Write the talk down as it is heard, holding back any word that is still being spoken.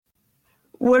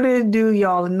What did it do,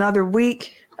 y'all? Another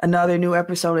week, another new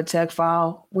episode of Tech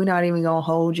File. We're not even going to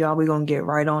hold y'all. We're going to get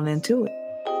right on into it.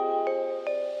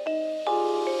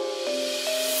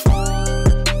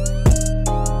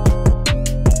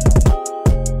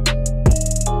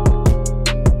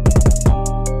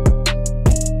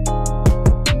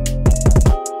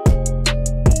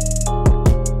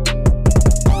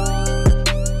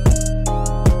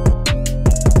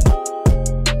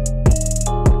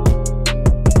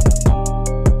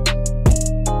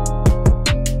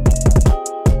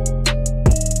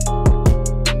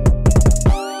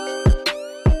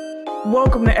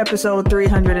 Welcome to episode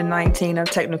 319 of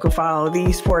Technical File,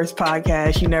 the sports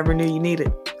podcast you never knew you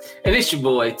needed. And it's your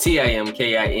boy,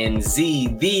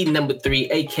 TIMKINZ, the number 3,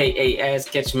 a.k.a. Ass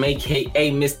Ketchum,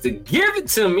 a.k.a. Mr. Give It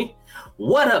To Me.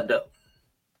 What up, though?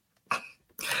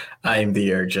 I am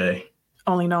the Air J.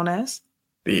 Only known as?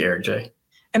 The Air J.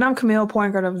 And I'm Camille,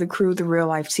 point guard of the crew, the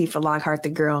real-life Tifa Lockhart, the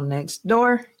girl next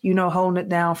door. You know, holding it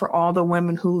down for all the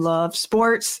women who love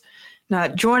sports. Now,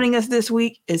 joining us this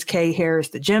week is Kay Harris,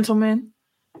 the gentleman.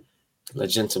 The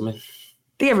gentleman.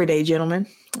 The everyday gentleman.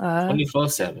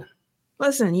 24/7.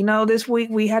 Listen, you know, this week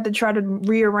we had to try to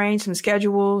rearrange some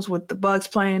schedules with the Bucks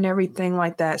playing and everything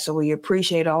like that. So we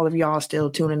appreciate all of y'all still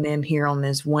tuning in here on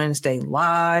this Wednesday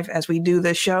live as we do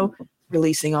this show,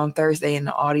 releasing on Thursday in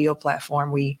the audio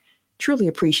platform. We truly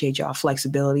appreciate y'all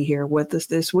flexibility here with us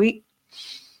this week.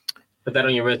 Put that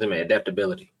on your resume,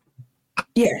 adaptability.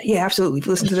 Yeah, absolutely. If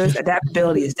you listen to this,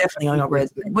 adaptability is definitely on your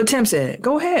resume. What Tim said,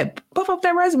 go ahead, buff up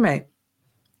that resume.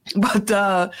 But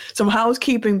some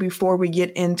housekeeping before we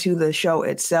get into the show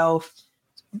itself.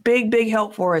 Big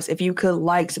help for us if you could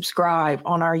like, subscribe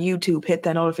on our YouTube, hit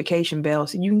that notification bell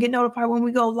so you can get notified when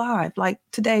we go live. Like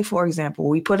today, for example,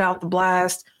 we put out the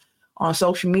blast on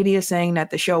social media saying that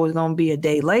the show is going to be a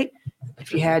day late.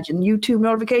 If you had your YouTube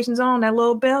notifications on, that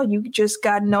little bell, you just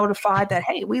got notified that,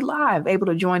 hey, we live, able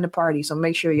to join the party. So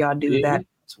make sure y'all do that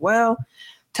as well.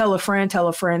 Tell a friend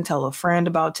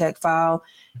about Tech File.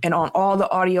 And on all the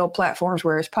audio platforms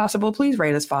where it's possible, please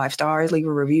rate us 5 stars, leave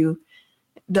a review.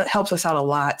 That helps us out a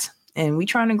lot. And we're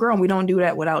trying to grow, and we don't do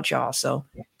that without y'all. So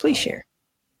please share.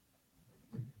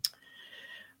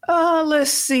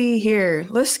 Let's see here.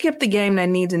 Let's skip the game that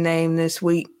needs a name this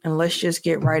week, and let's just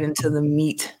get right into the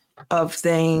meat of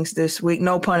things this week.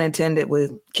 No pun intended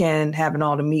with Ken having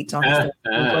all the meats on his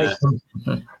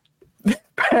plate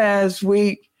past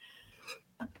week.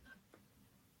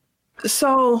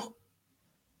 So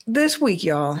this week,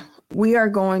 y'all, we are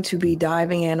going to be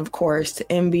diving in, of course, to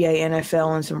NBA,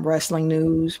 NFL, and some wrestling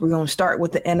news. We're going to start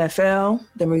with the NFL,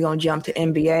 then we're going to jump to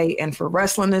NBA. And for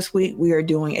wrestling this week, we are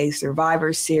doing a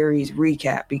Survivor Series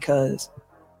recap because,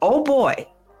 oh boy,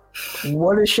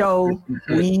 what a show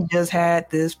we just had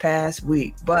this past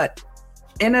week. But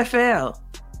NFL,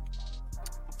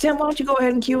 Tim, why don't you go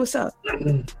ahead and cue us up?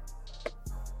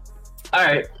 All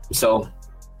right, so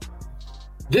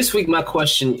this week my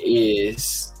question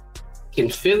is, can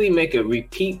Philly make a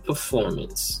repeat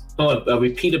performance or a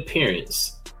repeat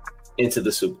appearance into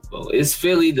the Super Bowl? Is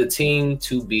Philly the team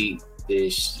to beat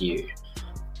this year?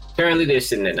 Currently, they're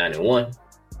sitting at 9-1.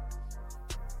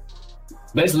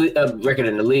 Basically, a record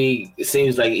in the league. It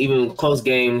seems like even close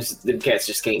games, the Cats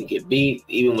just can't get beat,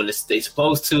 even when they're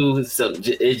supposed to. So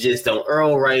it just don't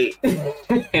earl right,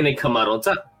 and they come out on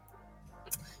top.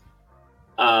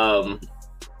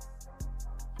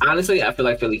 Honestly, I feel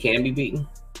like Philly can be beaten.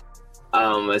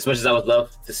 As much as I would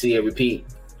love to see a repeat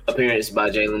appearance by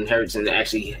Jalen Hurts and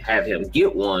actually have him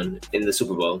get one in the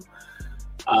Super Bowl,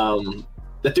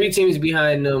 the 3 teams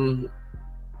behind them,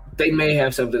 they may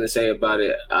have something to say about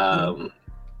it.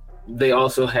 They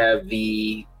also have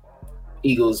the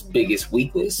Eagles' biggest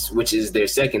weakness, which is their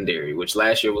secondary, which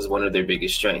last year was one of their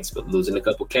biggest strengths. But losing a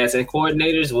couple cats and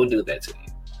coordinators will do that to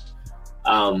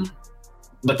you.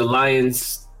 But the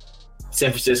Lions,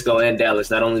 San Francisco, and Dallas,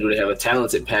 not only do they have a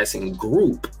talented passing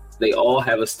group, they all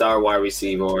have a star wide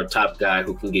receiver or a top guy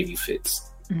who can give you fits.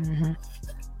 Mm-hmm.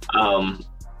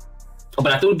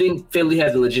 But I do think Philly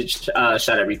has a legit shot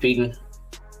at repeating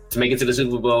to make it to the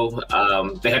Super Bowl.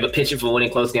 They have a pitcher for winning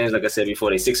close games. Like I said before,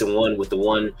 they 6-1 with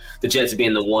the Jets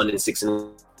being the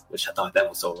 1-6, which I thought that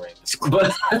was so random.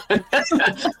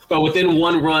 But within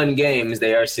one run games,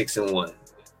 they are 6-1.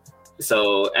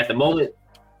 So at the moment,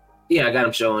 yeah, I got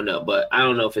them showing up, but I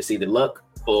don't know if it's either luck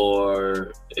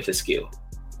or if it's skill.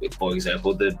 For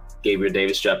example, the Gabriel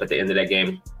Davis drop at the end of that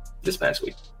game this past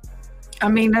week. I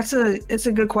mean, it's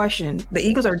a good question. The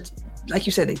Eagles are, like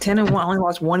you said, they 10-1, only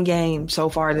lost one game so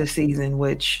far this season,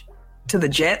 which to the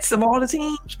Jets of all the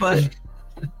teams, but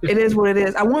It is what it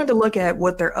is. I wanted to look at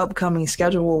what their upcoming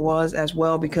schedule was as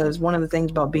well, because one of the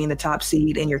things about being the top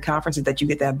seed in your conference is that you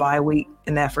get that bye week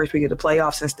in that first week of the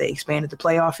playoffs since they expanded the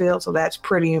playoff field. So that's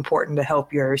pretty important to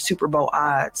help your Super Bowl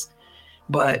odds.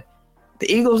 But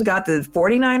the Eagles got the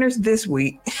 49ers this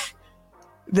week.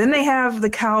 Then they have the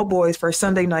Cowboys for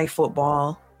Sunday Night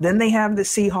Football. Then they have the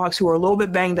Seahawks, who are a little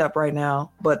bit banged up right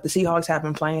now, but the Seahawks have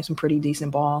been playing some pretty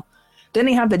decent ball. Then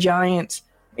they have the Giants.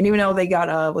 And even though they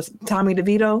got what's Tommy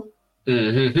DeVito,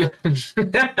 I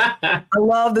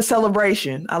love the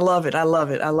celebration. I love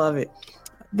it.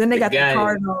 Then they got the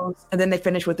Cardinals, and then they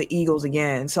finish with the Eagles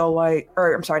again. So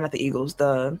I'm sorry, not the Eagles,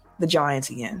 the Giants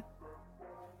again.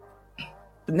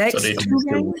 The next two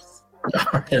games,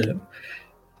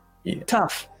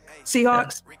 tough.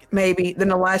 Seahawks, maybe. Then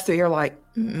the last three are like,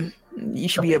 you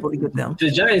should be able to get them.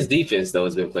 The Giants defense though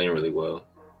has been playing really well.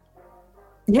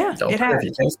 Yeah, it has.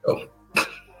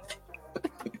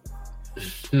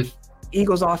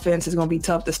 Eagles offense is going to be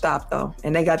tough to stop though,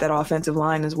 and they got that offensive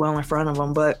line as well in front of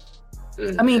them. But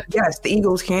I mean, yes, the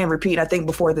Eagles can repeat. I think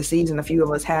before the season, a few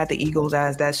of us had the Eagles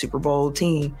as that Super Bowl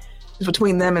team. It's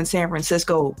between them and San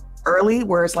Francisco early,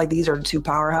 where it's like these are the two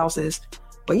powerhouses.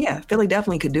 But yeah, Philly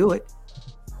definitely could do it.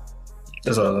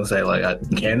 That's what I was gonna say.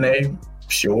 Like, can they?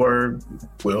 Sure.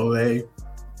 Will they?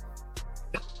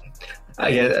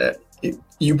 I guess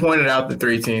you pointed out the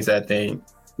three teams I think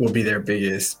will be their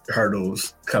biggest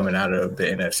hurdles coming out of the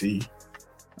NFC.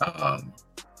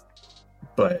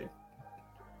 But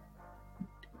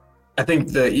I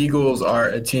think the Eagles are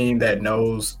a team that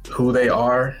knows who they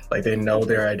are. Like, they know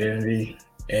their identity,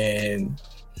 and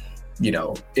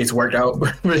it's worked out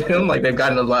for them. Like, they've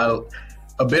gotten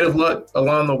a bit of luck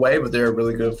along the way, but they're a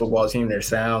really good football team. They're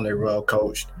sound. They're well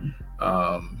coached.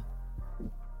 I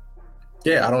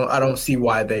don't see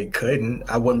why they couldn't.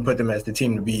 I wouldn't put them as the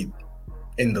team to beat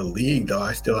in the league, though.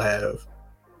 I still have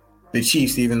the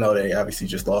Chiefs, even though they obviously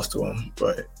just lost to them.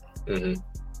 But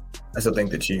I still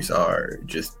think the Chiefs are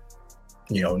just,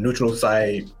 neutral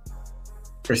site,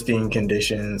 pristine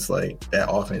conditions. Like,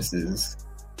 that offense is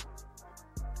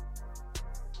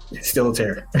still a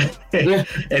terror. And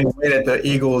the way that the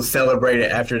Eagles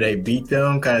celebrated after they beat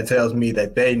them kind of tells me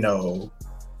that they know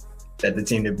that the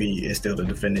team to beat is still the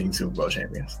defending Super Bowl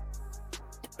champions.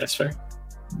 That's fair.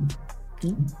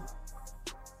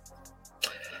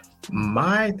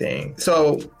 My thing.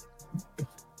 So,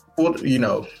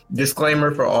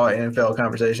 disclaimer for all NFL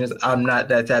conversations, I'm not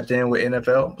that tapped in with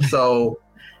NFL. So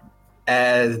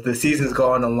as the season's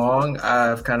gone along,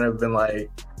 I've kind of been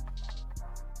like,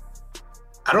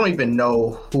 I don't even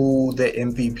know who the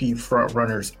MVP front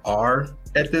runners are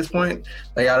at this point.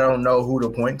 Like, I don't know who to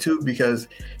point to because,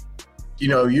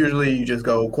 usually you just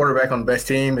go quarterback on the best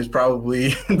team is probably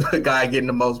the guy getting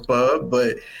the most pub.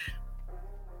 But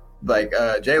like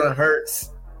Jalen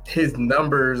Hurts, his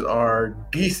numbers are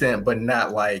decent, but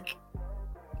not like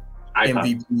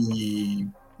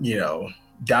MVP,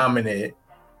 dominant.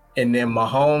 And then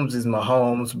Mahomes is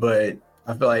Mahomes, but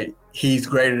I feel like he's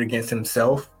graded against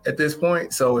himself at this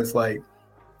point. So it's like,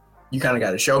 you kind of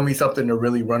got to show me something to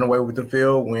really run away with the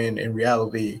field, when in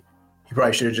reality, he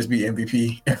probably should just be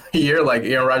MVP every year, like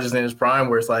Aaron Rodgers in his prime,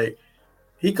 where it's like,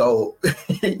 he cold.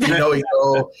 He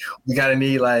cold. We kind of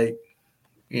need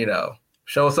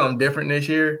show something different this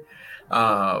year.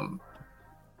 But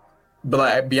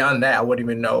like, beyond that, I wouldn't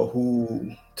even know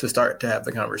who to start to have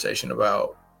the conversation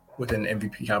about within the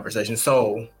MVP conversation.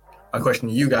 So my question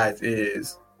to you guys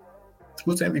is,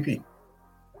 who's the MVP?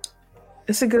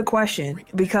 It's a good question,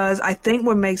 because I think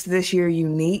what makes this year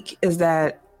unique is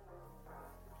that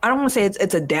I don't want to say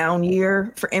it's a down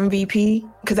year for MVP,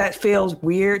 because that feels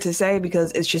weird to say,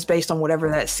 because it's just based on whatever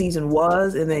that season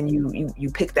was, and then you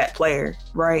pick that player,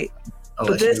 right?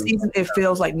 But this season, it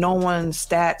feels like no one's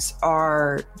stats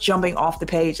are jumping off the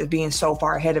page as being so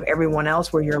far ahead of everyone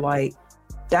else, where you're like,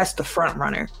 that's the front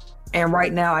runner. And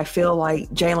right now, I feel like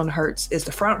Jalen Hurts is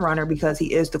the front runner because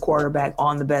he is the quarterback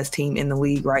on the best team in the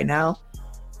league right now.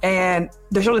 And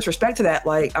there's no disrespect to that.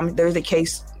 Like, there's a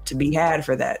case to be had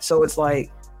for that. So it's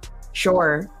like,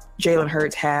 sure, Jalen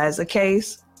Hurts has a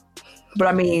case, but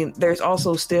I mean, there's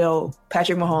also still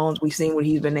Patrick Mahomes. We've seen what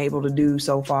he's been able to do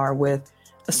so far with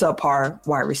a subpar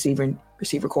wide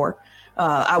receiver core.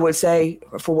 I would say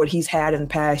for what he's had in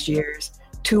past years,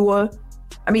 Tua,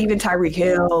 I mean, even Tyreek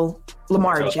Hill,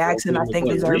 Lamar Jackson, I think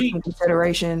deserves some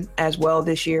consideration as well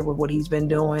this year with what he's been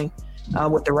doing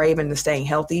with the Ravens, staying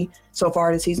healthy so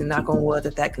far this season. Knock on wood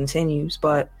that continues.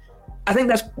 But I think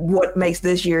that's what makes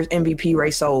this year's MVP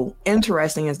race so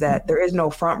interesting, is that there is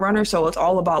no front runner. So it's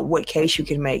all about what case you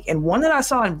can make. And one that I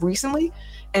saw recently,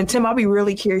 and Tim, I'll be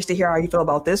really curious to hear how you feel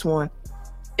about this one.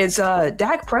 It's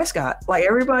Dak Prescott. Like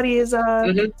everybody is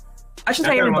I should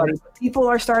say everybody, but people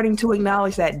are starting to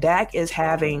acknowledge that Dak is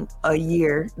having a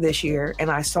year this year. And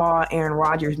I saw Aaron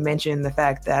Rodgers mention the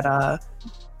fact that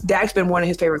Dak's been one of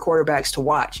his favorite quarterbacks to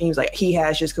watch. He was like, he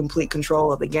has just complete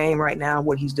control of the game right now.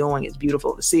 What he's doing is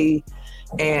beautiful to see.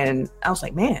 And I was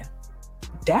like, man,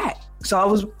 Dak. So I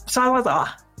was like,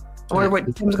 I wonder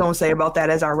what Tim's going to say about that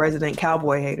as our resident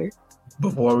Cowboy hater.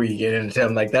 Before we get into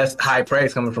him, like that's high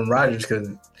praise coming from Rodgers because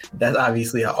that's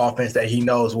obviously an offense that he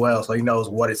knows well. So he knows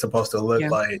what it's supposed to look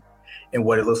like and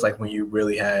what it looks like when you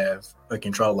really have a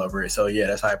control over it. So yeah,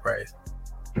 that's high praise.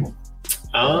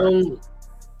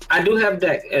 I do have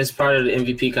Dak as part of the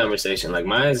MVP conversation. Like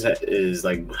mine is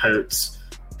like Hurts,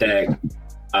 Dak,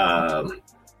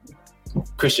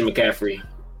 Christian McCaffrey,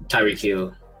 Tyreek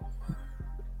Hill,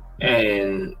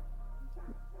 and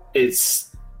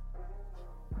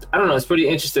I don't know. It's pretty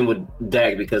interesting with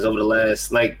Dak because over the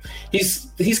last, like,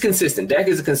 he's consistent. Dak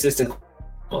is a consistent for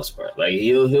the most part. Like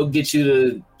he'll get you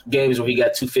to games where he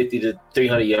got 250 to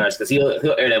 300 yards because he'll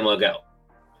air that mug out.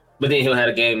 But then he'll have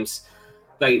the games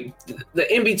like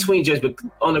the in between just. But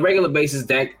on a regular basis,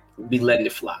 Dak be letting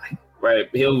it fly. Right,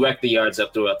 he'll rack the yards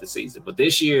up throughout the season. But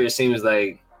this year, it seems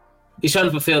like he's trying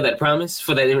to fulfill that promise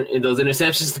for those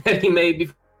interceptions that he made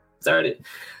before he started.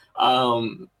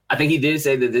 I think he did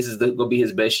say that this is going to be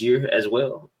his best year as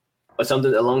well, or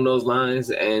something along those lines.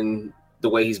 And the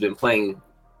way he's been playing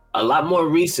a lot more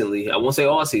recently, I won't say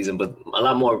all season, but a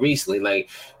lot more recently, like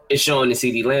it's showing in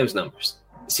CeeDee Lamb's numbers.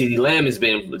 CeeDee Lamb has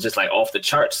been just like off the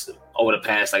charts over the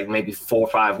past like maybe 4 or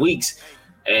 5 weeks.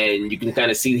 And you can kind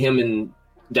of see him in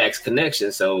Dak's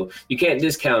connection, so you can't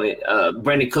discount it.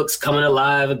 Brandon Cooks coming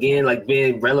alive again, like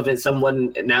being relevant somewhat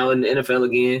now in the NFL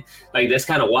again. Like that's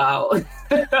kind of wild.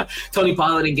 Tony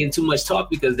Pollard didn't get too much talk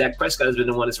because Dak Prescott has been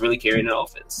the one that's really carrying the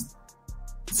offense.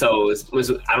 So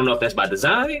I don't know if that's by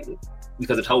design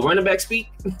because of whole running back speak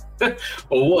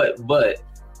or what, but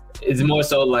it's more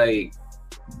so like,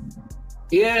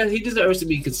 yeah, he deserves to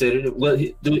be considered. Well,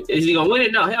 is he gonna win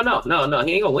it? No, hell no.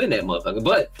 He ain't gonna win that motherfucker.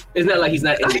 But it's not like he's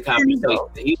not in the conversation.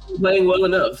 He's playing well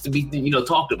enough to be,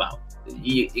 talked about.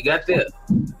 You got that.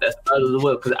 That's part of the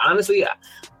world. Because honestly,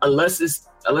 unless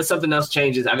something else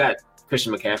changes, I got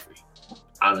Christian McCaffrey.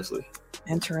 Honestly,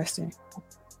 interesting.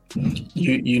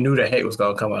 You knew the hate was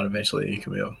gonna come out eventually,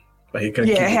 Camille. But he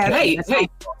couldn't. Hey.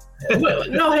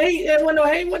 No hate. There wasn't no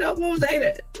hate. What was the hate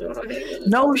at?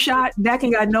 No shot. Dak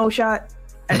ain't got no shot.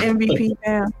 An MVP,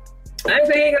 man. I ain't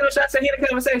say he ain't got no shots. He in the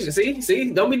conversation.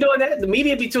 See, don't be doing that. The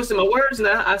media be twisting my words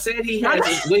now. I said he has.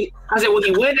 I said, will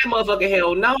he win that motherfucker?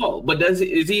 Hell no. But does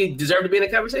he deserve to be in the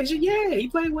conversation? Yeah, he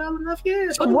played well enough. Yeah.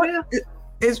 So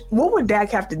what would Dak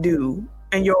have to do,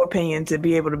 in your opinion, to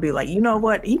be able to be like, you know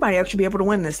what? He might actually be able to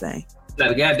win this thing.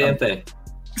 Not a goddamn thing.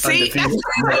 See,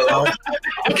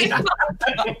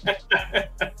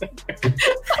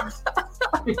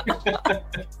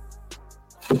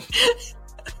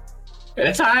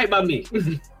 that's all right by me.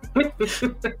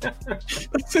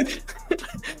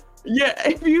 Yeah,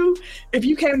 if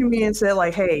you came to me and said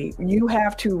like, hey, you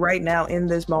have to right now in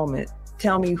this moment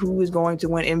tell me who is going to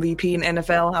win MVP in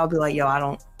NFL, I'll be like, yo,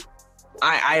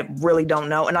 I really don't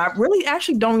know. And I really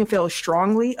actually don't even feel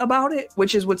strongly about it,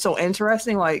 which is what's so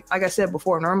interesting. Like I said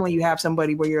before, normally you have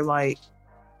somebody where you're like,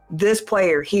 this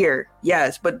player here,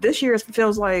 yes. But this year it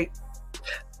feels like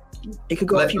it could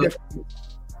go a few different.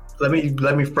 Let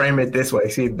me frame it this way.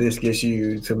 See if this gets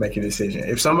you to make a decision.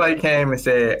 If somebody came and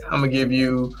said, I'm going to give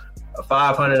you a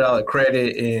 $500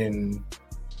 credit in,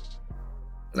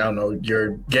 I don't know,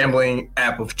 your gambling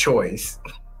app of choice,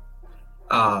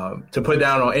 to put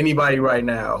down on anybody right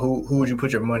now, who would you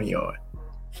put your money on?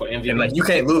 For MVP? And like you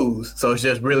can't lose, so it's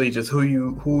just really just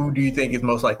who do you think is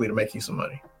most likely to make you some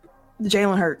money?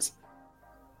 Jalen Hurts,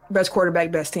 best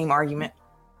quarterback, best team argument.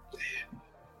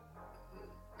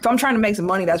 If I'm trying to make some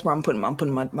money, that's where I'm putting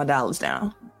my dollars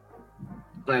down.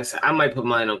 Like I said, I might put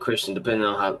mine on Christian, depending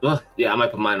on how. Well, yeah, I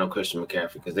might put mine on Christian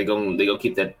McCaffrey because they go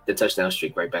keep the touchdown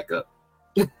streak right back up.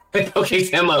 Okay,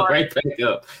 Sam up right back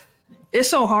up. It's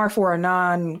so hard for a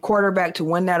non-quarterback to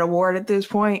win that award at this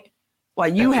point.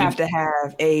 Like you have to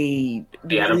have a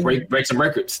break some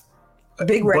records.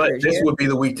 Big record. But this would be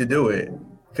the week to do it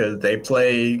because they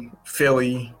play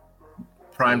Philly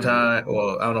prime time.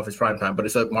 Well, I don't know if it's prime time, but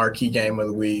it's a marquee game of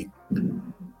the week.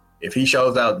 If he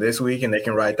shows out this week and they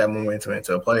can ride that momentum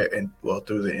into a play and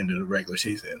through the end of the regular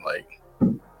season, like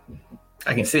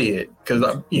I can see it because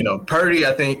Purdy,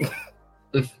 I think.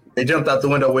 They jumped out the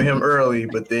window with him early,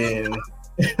 but then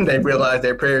they realized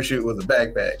their parachute was a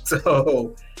backpack.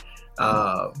 So,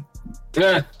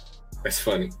 yeah. That's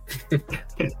funny.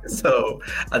 So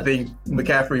I think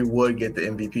McCaffrey would get the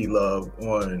MVP love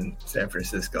on San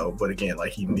Francisco, but again,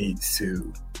 like he needs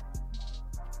to,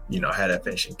 have that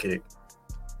finishing kick.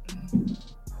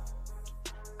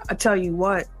 I tell you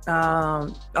what,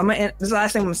 this is the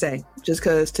last thing I'm gonna say, just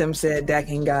because Tim said Dak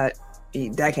ain't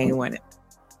win it.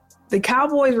 The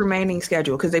Cowboys' remaining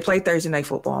schedule, because they play Thursday Night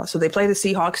Football, so they play the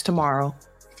Seahawks tomorrow.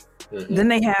 Mm-hmm. Then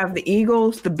they have the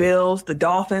Eagles, the Bills, the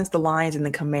Dolphins, the Lions, and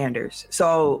the Commanders.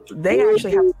 So they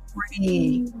actually have a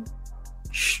pretty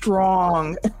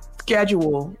strong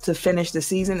schedule to finish the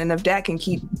season. And if Dak can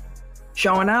keep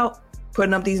showing out,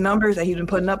 putting up these numbers that he's been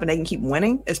putting up, and they can keep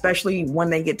winning, especially when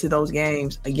they get to those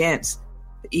games against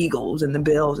the Eagles and the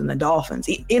Bills and the Dolphins,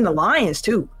 in the Lions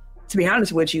too. To be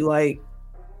honest with you, like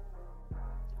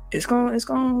it's going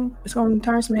to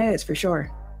turn some heads for sure.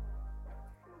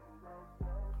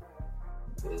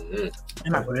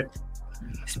 Mm-hmm.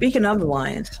 Speaking of the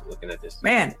Lions, looking at this,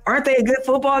 man, aren't they a good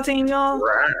football team, y'all?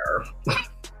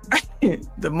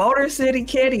 The Motor City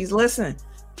Kitties. Listen,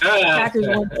 Packers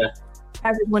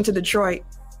went to Detroit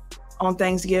on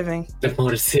Thanksgiving. The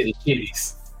Motor City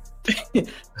Kitties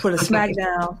put a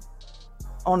smackdown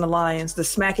on the Lions. The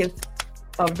smacketh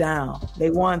of down. They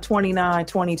won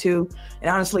 29-22, and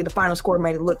honestly, the final score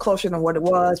made it look closer than what it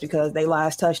was because their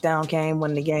last touchdown came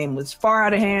when the game was far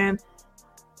out of hand.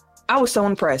 I was so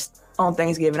impressed on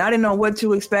Thanksgiving. I didn't know what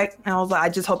to expect. I was like, I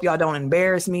just hope y'all don't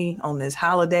embarrass me on this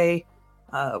holiday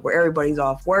where everybody's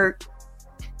off work.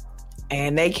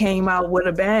 And they came out with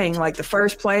a bang. Like the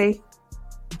first play,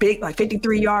 big, like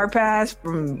 53-yard pass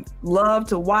from Love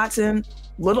to Watson.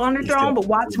 Little underthrown, but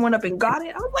Watson went up and got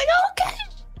it. I was like,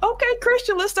 okay,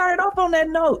 Christian, let's start it off on that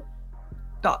note.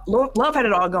 Love had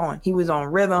it all going. He was on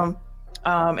rhythm.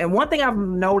 And one thing I've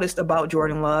noticed about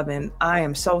Jordan Love, and I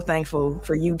am so thankful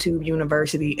for YouTube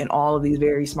University and all of these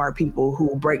very smart people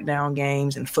who break down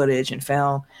games and footage and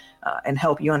film and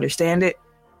help you understand it.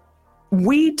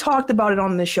 We talked about it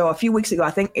on this show a few weeks ago. I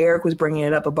think Eric was bringing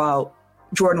it up about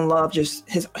Jordan Love, just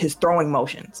his throwing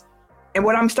motions. And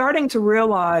what I'm starting to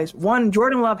realize, one,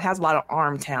 Jordan Love has a lot of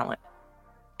arm talent.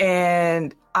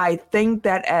 And I think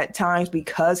that at times,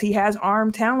 because he has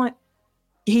arm talent,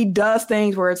 he does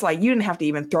things where it's like, you didn't have to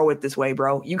even throw it this way,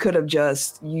 bro. You could have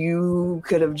just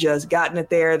gotten it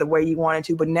there the way you wanted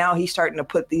to. But now he's starting to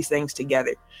put these things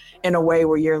together in a way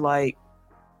where you're like,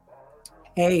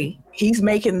 hey, he's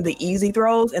making the easy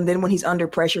throws. And then when he's under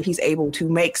pressure, he's able to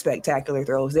make spectacular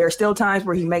throws. There are still times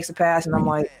where he makes a pass and I'm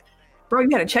like, bro, you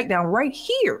had a check down right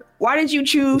here. Why did you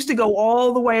choose to go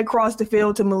all the way across the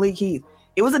field to Malik Heath?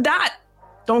 It was a dot.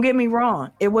 Don't get me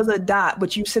wrong. It was a dot.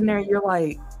 But you sitting there and you're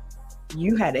like,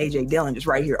 you had A.J. Dillon just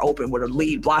right here open with a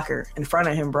lead blocker in front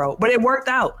of him, bro. But it worked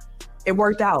out. It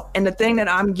worked out. And the thing that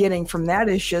I'm getting from that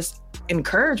is just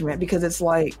encouragement, because it's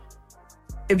like,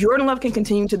 if Jordan Love can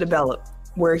continue to develop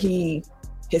where he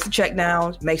hits the check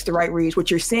downs, makes the right reads,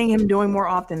 which you're seeing him doing more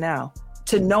often now,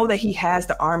 to know that he has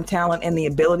the arm talent and the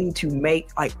ability to make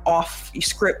like off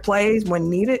script plays when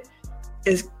needed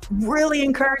is really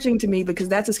encouraging to me, because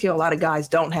that's a skill a lot of guys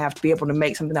don't have, to be able to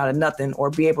make something out of nothing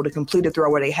or be able to complete a throw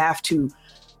where they have to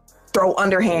throw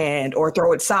underhand or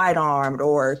throw it sidearmed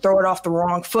or throw it off the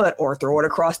wrong foot or throw it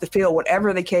across the field,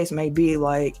 whatever the case may be.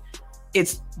 Like,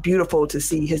 it's beautiful to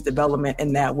see his development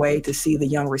in that way, to see the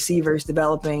young receivers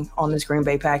developing on this Green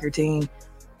Bay Packer team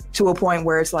to a point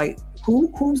where it's like,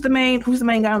 who's the main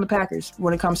guy on the Packers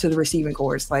when it comes to the receiving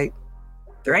corps? It's like,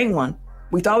 there ain't one.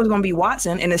 We thought it was going to be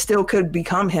Watson, and it still could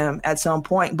become him at some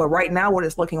point. But right now what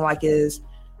it's looking like is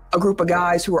a group of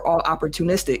guys who are all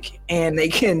opportunistic, and they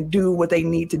can do what they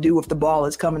need to do if the ball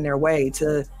is coming their way.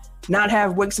 To not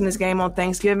have Wicks in this game on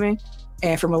Thanksgiving,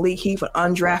 and for Malik Heath, an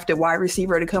undrafted wide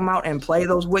receiver, to come out and play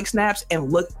those Wick snaps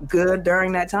and look good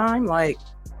during that time, like,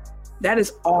 that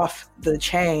is off the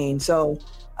chain. So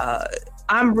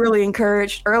I'm really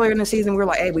encouraged. Earlier in the season, we were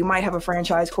like, hey, we might have a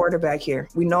franchise quarterback here.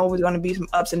 We know there's going to be some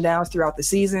ups and downs throughout the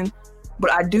season.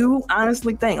 But I do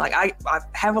honestly think, like, I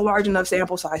have a large enough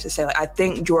sample size to say, like, I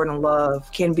think Jordan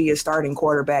Love can be a starting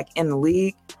quarterback in the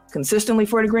league consistently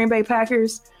for the Green Bay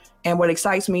Packers. And what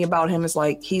excites me about him is,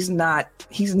 like, he's not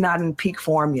in peak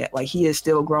form yet. Like, he is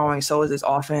still growing. So is his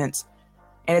offense.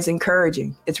 And it's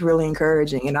encouraging. It's really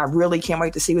encouraging. And I really can't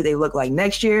wait to see what they look like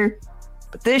next year.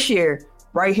 But this year,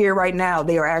 right here, right now,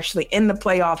 they are actually in the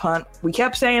playoff hunt. We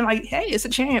kept saying, like, hey, it's a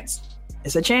chance.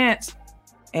 It's a chance.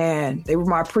 And they were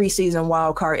my preseason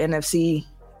wild card NFC,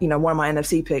 one of my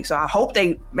NFC picks. So I hope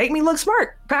they make me look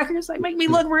smart. Packers, like, make me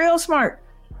look real smart.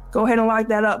 Go ahead and lock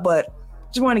that up. But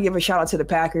just want to give a shout out to the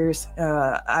Packers.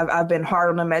 I've been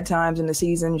hard on them at times in the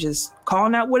season, just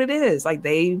calling out what it is. Like,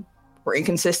 they were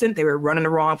inconsistent. They were running the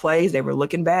wrong plays. They were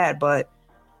looking bad. But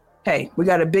hey, we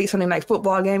got a big Sunday night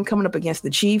football game coming up against the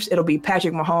Chiefs. It'll be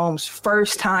Patrick Mahomes'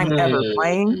 first time ever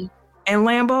playing in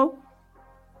Lambeau,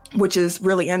 which is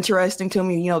really interesting to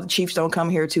me. You know, the Chiefs don't come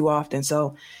here too often.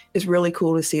 So it's really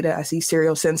cool to see that. I see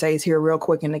Serial Sensei is here real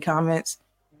quick in the comments.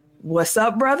 What's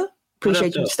up, brother?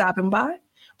 Appreciate you stopping by.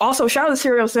 Also, shout out to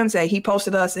Serial Sensei. He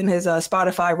posted us in his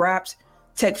Spotify Wrapped.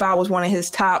 Tech File was one of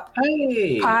his top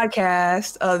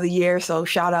podcasts of the year. So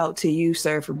shout out to you,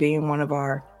 sir, for being one of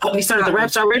our... Oh, he started the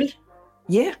raps already?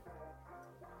 Yeah.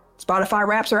 Spotify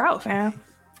Wraps are out, fam.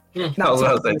 About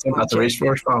the race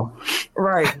for phone.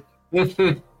 Right.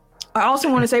 I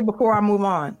also want to say before I move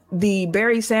on, the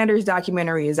Barry Sanders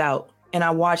documentary is out. And I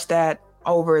watched that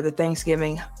over the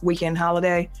Thanksgiving weekend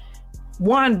holiday.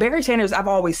 One, Barry Sanders, I've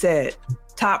always said,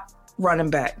 top running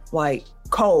back, like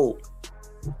cold.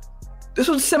 This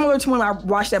was similar to when I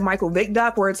watched that Michael Vick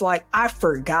doc, where it's like, I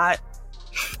forgot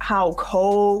how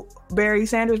cold Barry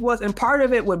Sanders was. And part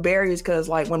of it with Barry is because,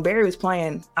 like, when Barry was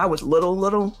playing, I was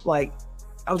little, like,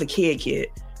 I was a kid.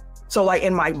 So, like,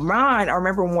 in my mind, I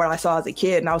remember what I saw as a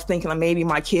kid, and I was thinking like maybe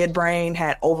my kid brain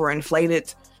had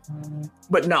overinflated.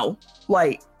 But no,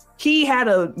 like, he had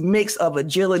a mix of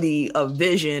agility, of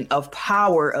vision, of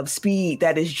power, of speed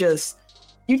that is just,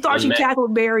 you thought you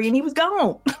tackled Barry and he was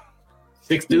gone.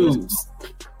 6 dudes.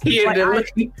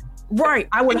 Right.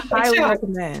 I would highly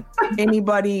recommend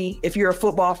anybody, if you're a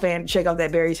football fan, check out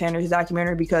that Barry Sanders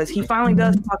documentary, because he finally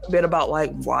does talk a bit about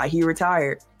like why he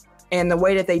retired. And the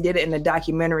way that they did it in the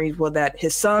documentaries was that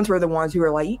his sons were the ones who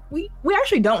were like, we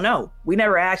actually don't know. We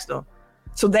never asked them.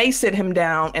 So they sit him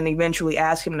down and eventually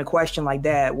ask him the question like,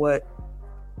 Dad, what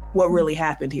really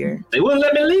happened here? They wouldn't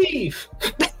let me leave.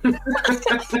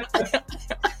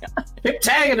 Keep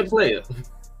tagging the player.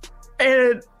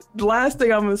 And the last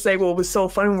thing I'm going to say, what was so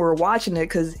funny when we were watching it,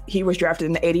 because he was drafted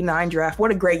in the 89 draft. What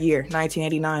a great year,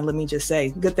 1989, let me just say.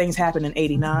 Good things happened in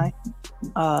 89,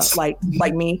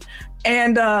 like me.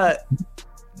 And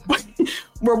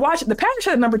we're watching, the Packers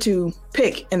had a number 2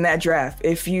 pick in that draft.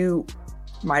 If you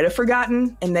might have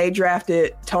forgotten, and they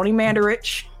drafted Tony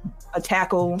Mandarich, a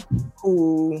tackle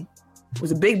who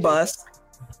was a big bust.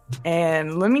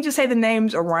 And let me just say the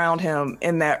names around him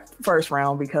in that first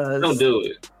round, because don't do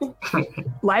it.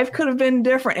 Life could have been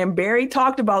different. And Barry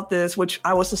talked about this, which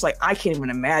I was just like, I can't even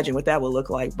imagine what that would look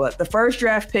like. But the first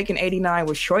draft pick in 89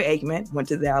 was Troy Aikman, went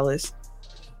to Dallas.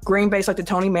 Green Bay selected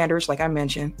Tony Mandarich, like I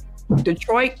mentioned.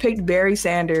 Detroit picked Barry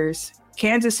Sanders.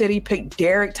 Kansas City picked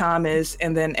Derek Thomas,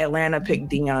 and then Atlanta picked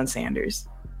Deion Sanders.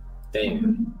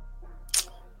 Damn.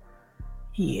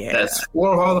 Yeah. That's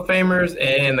 4 Hall of Famers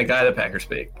and the guy the Packers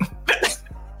picked.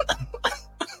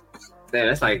 Damn,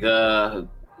 that's like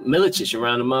Milicic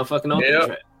around the motherfucking open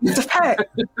track. It's a fact.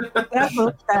 That's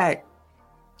a fact.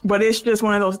 But it's just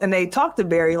one of those, and they talked to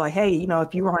Barry like, hey, you know,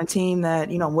 if you were on a team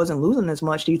that, you know, wasn't losing as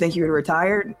much, do you think you would have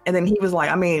retired? And then he was like,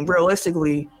 I mean,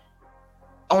 realistically,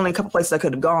 only a couple places I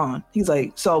could have gone. He's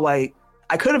like, so like,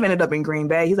 I could have ended up in Green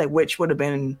Bay. He's like, which would have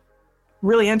been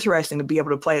really interesting to be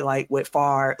able to play like with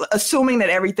Favre, assuming that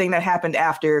everything that happened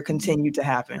after continued to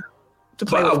happen. To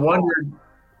play with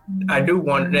I do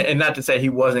wonder, and not to say he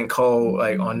wasn't cold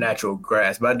like on natural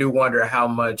grass, but I do wonder how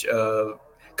much of,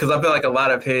 because I feel like a lot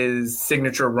of his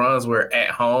signature runs were at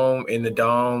home in the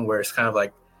dome, where it's kind of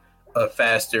like a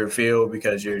faster field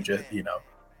because you're just, you know,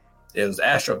 it was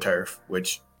AstroTurf,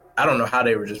 which I don't know how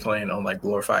they were just playing on like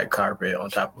glorified carpet on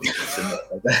top of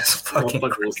it. That's fucking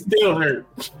crazy. Still hurt.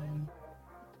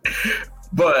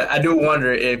 But I do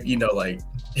wonder if, you know, like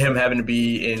him having to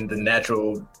be in the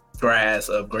natural grass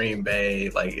of Green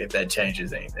Bay, like if that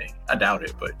changes anything. I doubt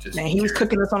it, but just. Man, he was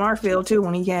cooking us on our field too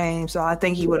when he came, so I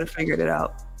think he would have figured it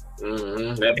out.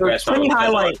 Mm-hmm. There's plenty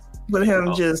highlights with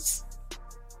him just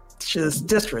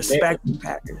disrespecting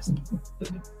Packers.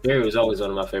 Barry was always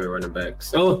one of my favorite running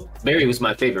backs. Oh, Barry was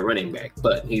my favorite running back,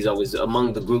 but he's always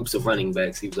among the groups of running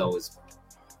backs.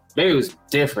 Barry was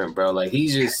different, bro. Like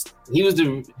he was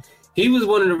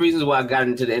one of the reasons why I got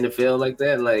into the NFL like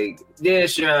that. Like, yeah,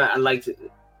 sure, I liked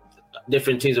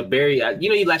different teams of Barry.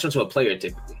 You latch onto a player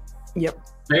typically. Yep.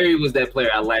 Barry was that player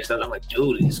I latched on. I'm like,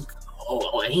 dude,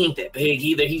 he ain't that big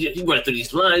either. He running through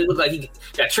these lines. It looked like he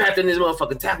got trapped in this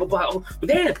motherfucking tackle box. But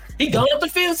damn, he gone up the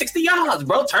field 60 yards,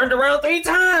 bro. Turned around 3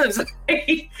 times.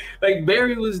 Like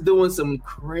Barry was doing some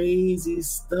crazy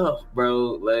stuff,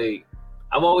 bro. Like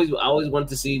I always wanted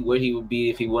to see where he would be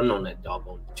if he wasn't on that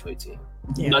doggone Detroit team.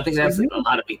 Yeah. I think that's a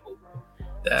lot of people.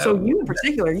 So you in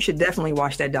particular, you should definitely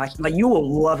watch that documentary. Like you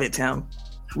will love it, Tim.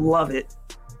 Love it.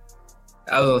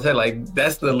 I was gonna say, like,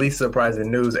 that's the least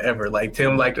surprising news ever. Like,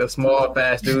 Tim liked a small,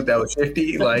 fast dude that was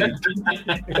shifty. Like,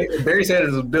 Barry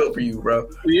Sanders was built for you, bro.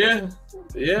 Yeah.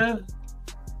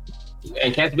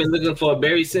 And Cat's been looking for a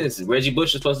Barry since. Reggie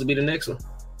Bush is supposed to be the next one.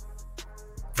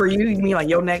 For you mean like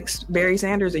your next Barry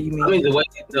Sanders, or you mean? I mean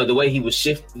the way he was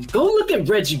shifting. Go look at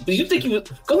Reggie. You think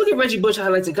go look at Reggie Bush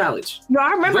highlights in college? No,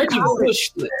 I remember Reggie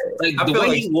Bush. Like the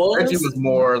way he was. Reggie was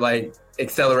more like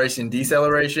acceleration,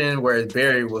 deceleration, whereas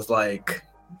Barry was like.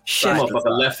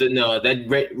 Motherfucker left it. No,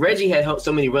 that Reggie had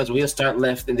so many runs where he'll start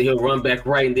left and then he'll run back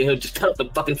right and then he'll just cut up the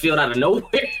fucking field out of nowhere.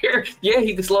 Yeah,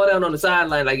 he can slow down on the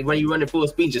sideline like when you running full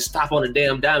speed, just stop on a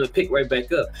damn dime and pick right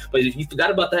back up. But if you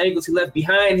forgot about the angles he left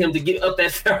behind him to get up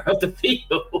that far up the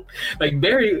field, like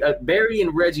Barry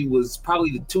and Reggie was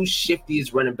probably the two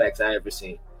shiftiest running backs I ever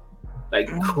seen. Like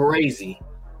crazy.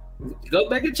 Go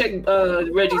back and check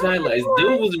Reggie's highlights.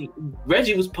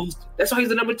 Reggie was posted. That's why he's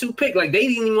the number 2 pick. Like they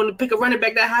didn't even want to pick a running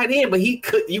back that high end, but you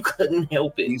couldn't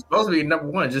help it. He's supposed to be number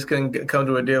 1, just couldn't come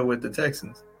to a deal with the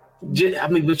Texans.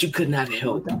 But you could not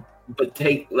help but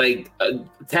take like a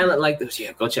talent like this.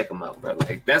 Yeah, go check him out, bro.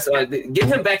 Like that's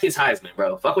give him back his Heisman,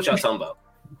 bro. Fuck what y'all talking about.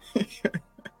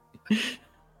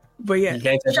 But yeah, you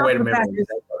can't take away the memory.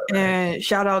 And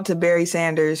shout out to Barry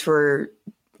Sanders for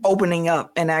opening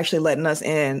up and actually letting us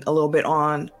in a little bit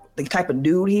on the type of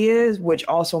dude he is, which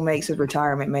also makes his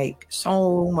retirement make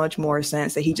so much more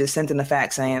sense that he just sent in the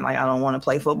fax saying, like, I don't want to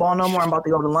play football no more. I'm about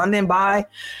to go to London. Bye.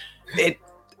 It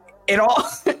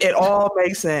all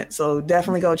makes sense. So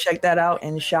definitely go check that out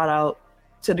and shout out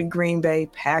to the Green Bay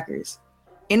Packers.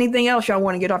 Anything else y'all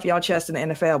want to get off y'all chest in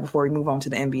the NFL before we move on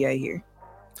to the NBA here?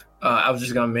 I was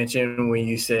just going to mention when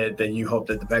you said that you hope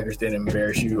that the Packers didn't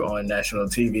embarrass you on national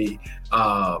TV.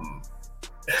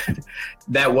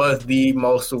 That was the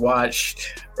most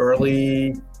watched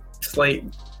early slate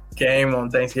game on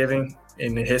Thanksgiving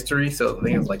in the history. So I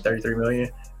think it was like 33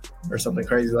 million or something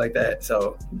crazy like that.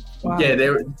 So, wow. Yeah, they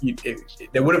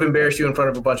would have embarrassed you in front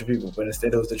of a bunch of people, but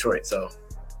instead it was Detroit.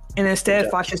 And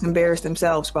instead, Fox just embarrassed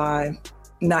themselves by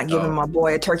not giving my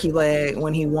boy a turkey leg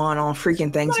when he won on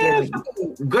freaking Thanksgiving.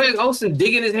 Man, Greg Olsen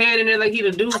digging his hand in there like he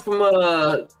the dude from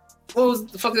what was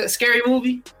the fuck that scary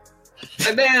movie?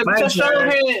 Like, damn, your strong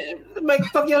hand,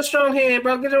 fuck your strong hand,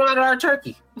 bro. Get it out of our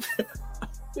turkey. And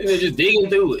they're just digging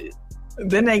through it.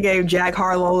 Then they gave Jack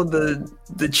Harlow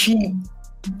the cheap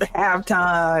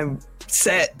halftime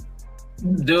set.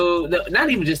 Dude,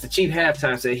 not even just the cheap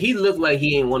halftime set. He looked like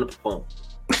he didn't want to perform.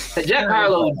 Jack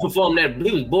Harlow performed that.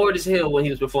 He was bored as hell when he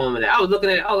was performing that. I was looking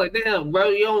at it. I was like, damn, bro,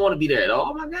 you don't want to be there at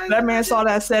all. Oh my God. That man saw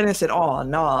that set and said, oh,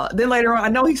 no. Then later on, I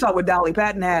know he saw what Dolly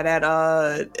Parton had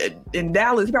in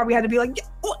Dallas. He probably had to be like,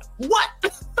 what?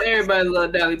 Everybody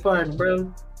loved Dolly Parton,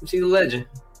 bro. She's a legend.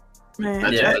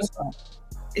 Man,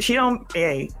 she don't,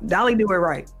 Dolly do it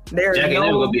right. Jack ain't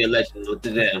never going to be a legend with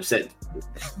the damn set.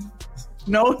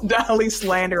 No Dolly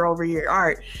slander over here. All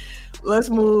right, let's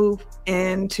move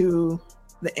into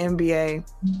the NBA.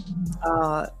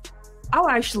 I'll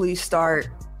actually start,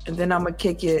 and then I'm gonna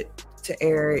kick it to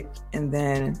Eric, and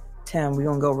then Tim. We're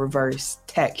gonna go reverse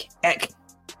X,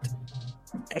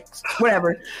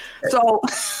 whatever. So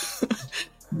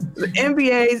the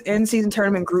NBA's in-season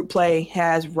tournament group play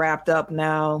has wrapped up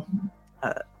now,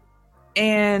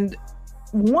 and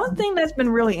one thing that's been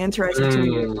really interesting to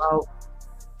me about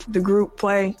the group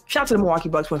play. Shout out to the Milwaukee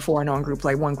Bucks, went 4-0 in group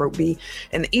play, won Group B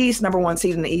in the East, number 1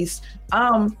 seed in the East.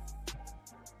 Some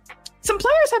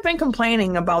players have been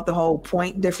complaining about the whole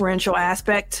point differential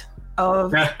aspect of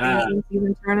the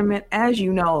season tournament. As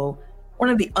you know, one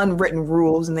of the unwritten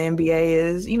rules in the NBA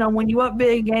is, when you up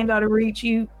big, games out of reach,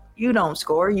 you don't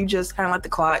score. You just kind of let the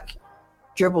clock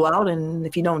dribble out, and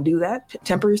if you don't do that,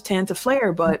 tempers tend to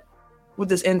flare. But with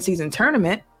this in-season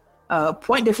tournament,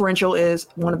 point differential is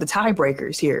one of the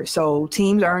tiebreakers here. So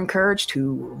teams are encouraged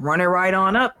to run it right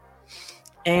on up.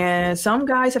 And some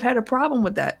guys have had a problem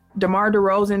with that. DeMar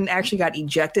DeRozan actually got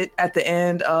ejected at the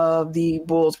end of the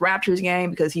Bulls-Raptors game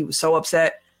because he was so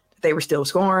upset that they were still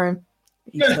scoring.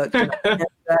 He took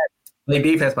play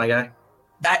defense, my guy.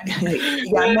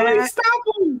 He got mad.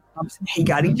 He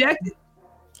got ejected.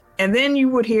 And then you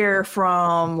would hear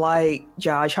from like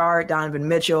Josh Hart, Donovan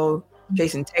Mitchell,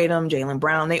 Jason Tatum, Jaylen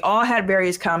Brown. They all had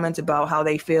various comments about how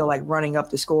they feel like running up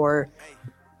the score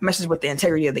messes with the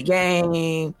integrity of the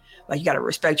game. Like, you got to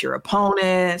respect your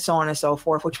opponent, so on and so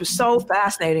forth, which was so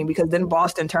fascinating because then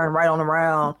Boston turned right on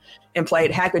around and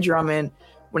played Hacker Drummond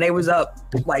when they was up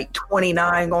like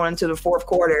 29 going into the fourth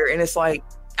quarter. And it's like,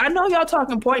 I know y'all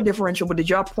talking point differential, but did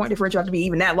y'all point differential have to be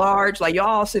even that large? Like,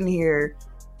 y'all sitting here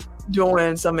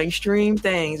doing some extreme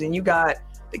things, and you got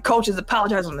the coaches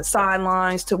apologize on the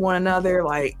sidelines to one another.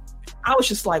 Like, I was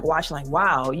just like watching, like,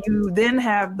 wow. You then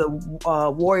have the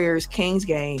Warriors Kings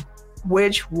game,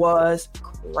 which was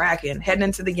cracking. Heading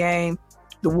into the game,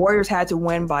 the Warriors had to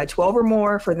win by 12 or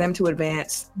more for them to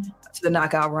advance to the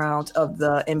knockout rounds of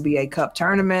the NBA Cup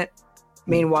tournament.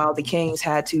 Meanwhile, the Kings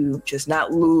had to just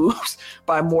not lose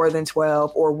by more than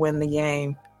 12 or win the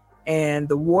game. And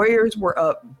the Warriors were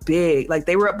up big. Like,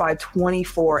 they were up by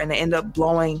 24, and they ended up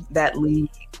blowing that lead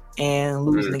and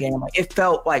losing the game. Like, it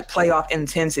felt like playoff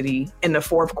intensity in the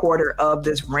fourth quarter of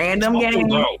this random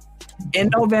game in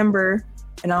November.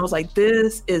 And I was like,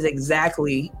 this is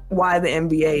exactly why the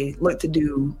NBA looked to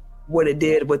do what it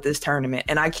did with this tournament.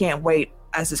 And I can't wait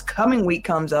as this coming week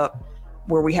comes up,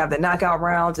 where we have the knockout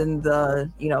rounds and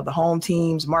the home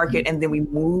teams market, and then we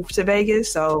move to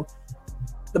Vegas. So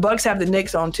the Bucks have the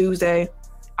Knicks on Tuesday.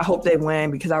 I hope they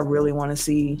win, because I really want to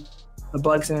see the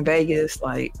Bucks in Vegas.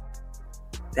 Like,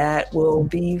 that will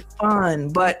be fun.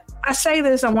 But I say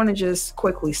this, I want to just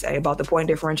quickly say about the point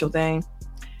differential thing.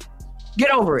 Get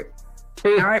over it.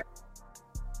 All right.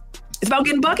 It's about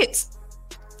getting buckets.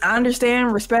 I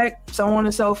understand, respect, so on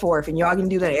and so forth. And y'all can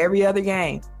do that every other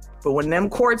game. But when them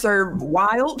courts are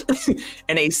wild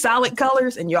and they solid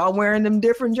colors and y'all wearing them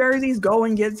different jerseys, go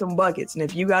and get some buckets. And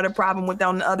if you got a problem with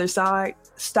on the other side,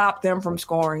 stop them from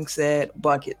scoring said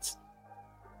buckets.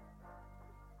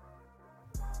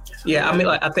 Yeah, I mean,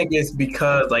 like, I think it's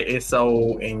because, like, it's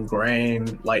so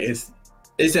ingrained. Like, it's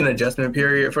an adjustment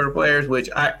period for the players, which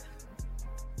let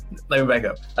me back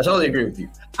up. I totally agree with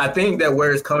you. I think that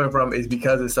where it's coming from is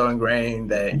because it's so ingrained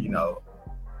that,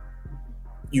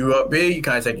 you up big, you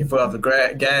kind of take your foot off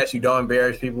the gas, you don't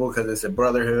embarrass people because it's a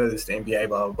brotherhood, it's the NBA,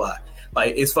 blah, blah, blah.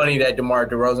 Like, it's funny that DeMar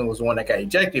DeRozan was the one that got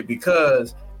ejected,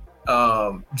 because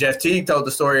Jeff Teague told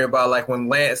the story about, like, when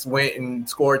Lance went and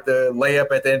scored the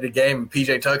layup at the end of the game, and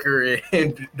PJ Tucker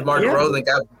and DeMar DeRozan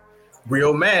got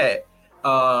real mad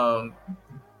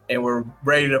and were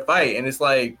ready to fight. And it's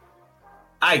like,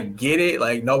 I get it.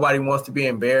 Like, nobody wants to be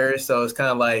embarrassed. So it's kind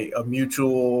of like a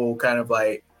mutual kind of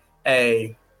like,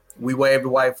 hey, we waved the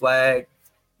white flag.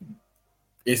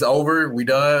 It's over. We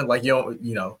done. Like, you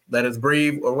don't, let us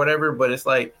breathe or whatever. But it's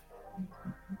like,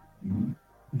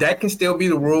 that can still be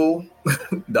the rule.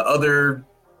 The other,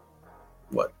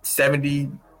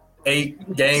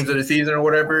 78 games of the season or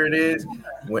whatever it is.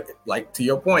 Like, to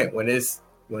your point, when it's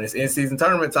in-season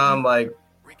tournament time, like,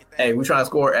 hey, we try to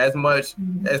score as much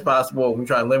as possible. We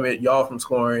try to limit y'all from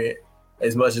scoring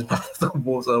as much as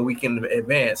possible so we can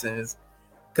advance. And it's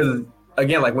because,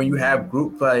 again, like, when you have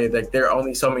group play, like, there are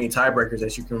only so many tiebreakers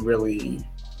that you can really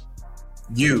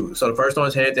use. So the first one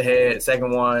is head-to-head.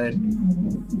 Second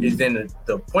one is then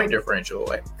the point differential,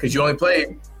 because you only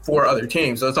play 4 other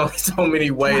teams. So it's only so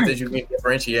many ways that you can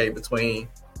differentiate between,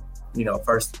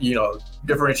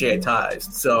 differentiate ties.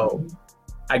 So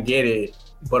I get it.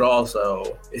 But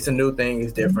also, it's a new thing,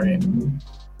 it's different.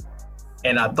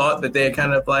 And I thought that they had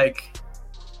kind of, like,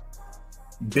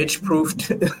 bitch-proofed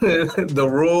the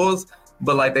rules,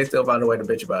 but, like, they still found a way to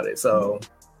bitch about it. So,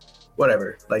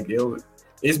 whatever. Like,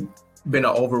 it's been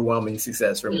an overwhelming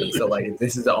success for me. So, like, if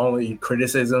this is the only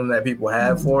criticism that people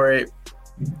have for it,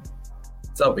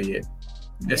 so be it.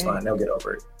 It's fine. They'll get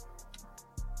over it.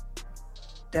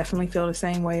 Definitely feel the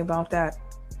same way about that.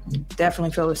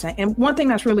 Definitely feel the same. And one thing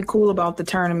that's really cool about the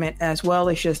tournament as well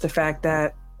is just the fact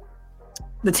that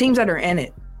the teams that are in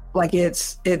it, like,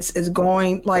 it's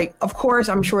going, like, of course,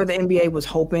 I'm sure the NBA was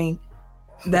hoping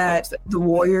that the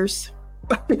Warriors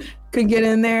could get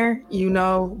in there,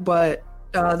 but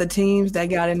the teams that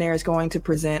got in there is going to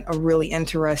present a really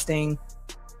interesting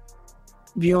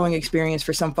viewing experience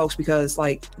for some folks, because,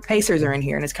 like, Pacers are in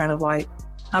here, and it's kind of like,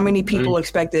 how many people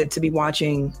expected to be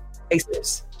watching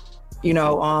Pacers,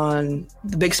 on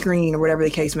the big screen or whatever the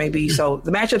case may be. So the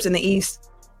matchups in the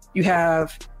East, you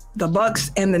have the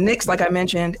Bucks and the Knicks, like I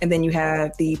mentioned, and then you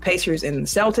have the Pacers and the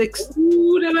Celtics.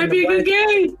 Ooh, that might be a good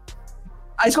game.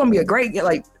 It's going to be a great,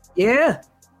 yeah.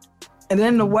 And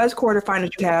then in the West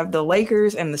quarterfinals, you have the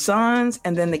Lakers and the Suns,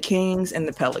 and then the Kings and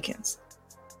the Pelicans.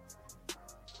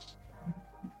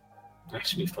 That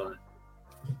should be fun.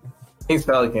 Kings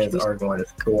Pelicans are going to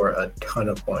score a ton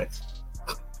of points.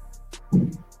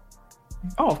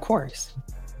 Oh, of course.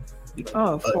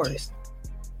 Oh, of course.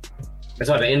 That's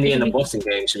why the Indiana Boston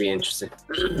game should be interesting.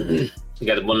 You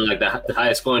got one, like, the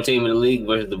highest scoring team in the league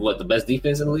versus the best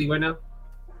defense in the league right now.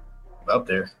 Up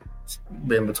there. It's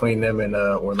been between them and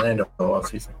Orlando all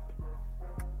season.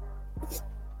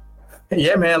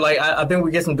 Yeah, man. Like, I think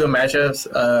we get some good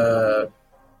matchups.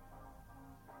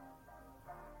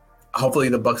 Hopefully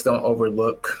the Bucks don't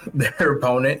overlook their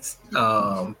opponents.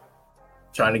 Trying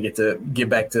to get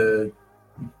back to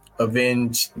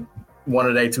avenge one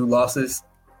of their 2 losses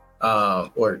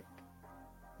or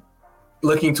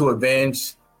looking to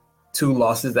avenge 2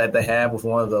 losses that they have with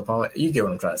one of the opponents. You get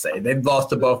what I'm trying to say. They've lost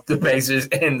to both the Pacers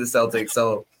and the Celtics,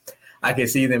 so I can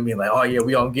see them being like, "Oh yeah,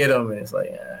 we gonna get them," and it's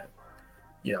like,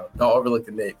 don't overlook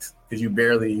the Knicks because you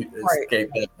barely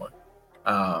escaped that one.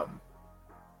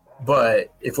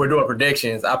 But if we're doing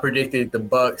predictions, I predicted the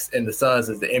Bucks and the Suns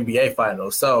as the NBA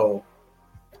Finals. So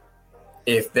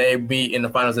if they beat in the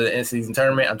finals of the in-season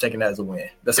tournament, I'm taking that as a win.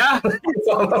 That's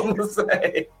all I'm gonna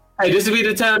say. Hey, this will be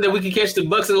the time that we can catch the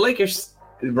Bucks and the Lakers.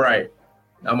 Right.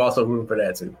 I'm also rooting for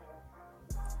that too.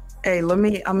 Hey,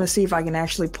 I'm gonna see if I can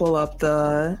actually pull up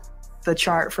the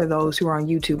chart for those who are on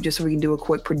YouTube, just so we can do a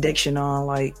quick prediction on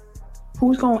like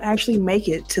who's gonna actually make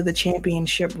it to the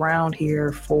championship round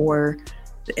here for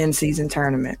the in-season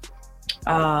tournament.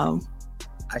 Go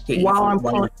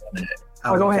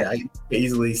ahead. I can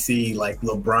easily see like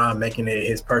LeBron making it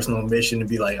his personal mission to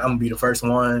be like, I'm gonna be the first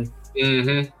one.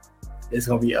 Mm-hmm. It's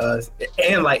gonna be us,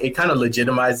 and like it kind of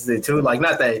legitimizes it too. Like,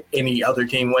 not that any other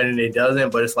team winning it doesn't,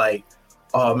 but it's like,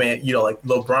 oh man, like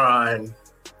LeBron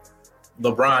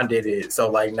did it, so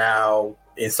like now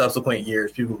in subsequent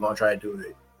years, people are gonna try to do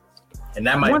it, and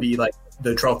that might be like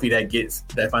the trophy that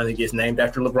finally gets named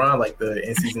after LeBron, like the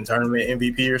in-season tournament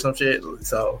MVP or some shit.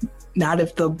 So, not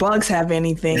if the Bucks have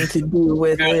anything to do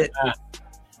with it.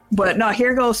 But no,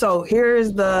 here goes. So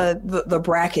here's the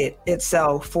bracket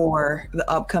itself for the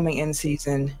upcoming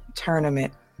in-season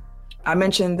tournament. I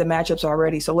mentioned the matchups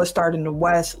already, so let's start in the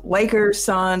West. Lakers,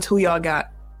 Suns, who y'all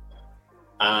got?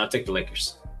 I'll take the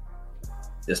Lakers.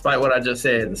 Despite what I just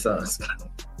said, the Suns.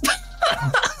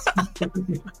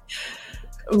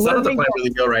 Suns are playing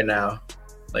really good right now.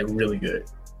 Like, really good.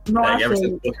 No, like, ever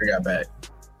since Booker got back.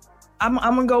 I'm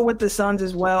gonna go with the Suns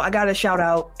as well. I gotta shout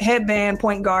out headband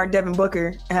point guard Devin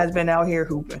Booker has been out here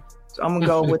hooping, so I'm gonna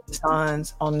go with the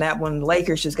Suns on that one. The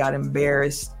Lakers just got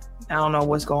embarrassed. I don't know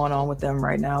what's going on with them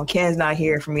right now. Ken's not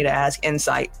here for me to ask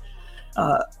insight.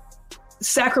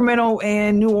 Sacramento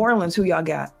and New Orleans, who y'all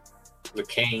got? The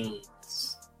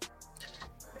Kings.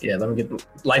 Yeah, let me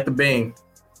light the beam.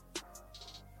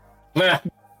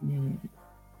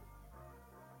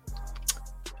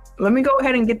 Let me go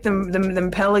ahead and get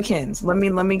them Pelicans. Let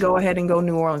me go ahead and go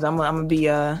New Orleans. I'm gonna be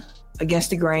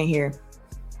against the grain here.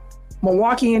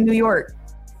 Milwaukee and New York.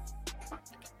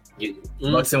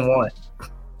 Bucks and 1.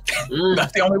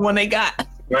 That's the only one they got.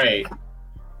 Right.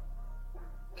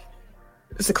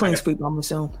 It's a clean sweep, I'm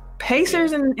assuming.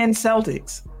 Pacers and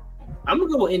Celtics. I'm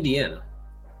gonna go with Indiana.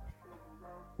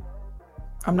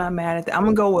 I'm not mad at that. I'm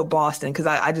gonna go with Boston because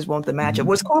I just want the matchup.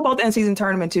 What's cool about the in-season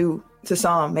tournament too, to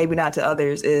some, maybe not to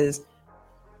others, is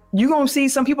you're gonna see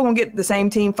some people gonna get the same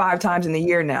team 5 times in the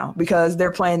year now because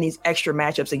they're playing these extra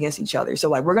matchups against each other. So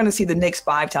like we're gonna see the Knicks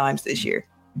 5 times this year.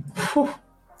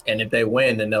 And if they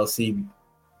win, then they'll see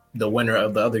the winner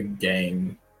of the other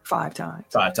game 5 times.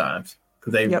 5 times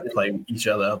because they play each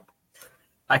other.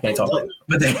 I can't talk,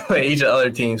 but they play each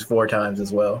other teams 4 times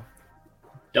as well.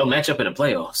 Don't match up in the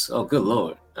playoffs. Oh, good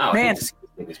Lord. Oh, man.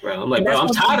 Bro. I'm like, bro, I'm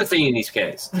tired of seeing these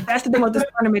cats. That's the thing with this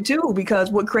tournament too,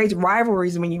 because what creates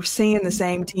rivalries when you're seeing the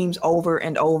same teams over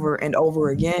and over and over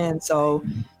again. So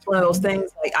it's one of those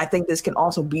things. Like I think this can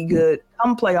also be good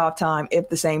come playoff time if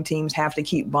the same teams have to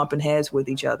keep bumping heads with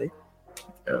each other.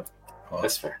 Yeah,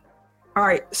 that's fair. All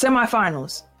right,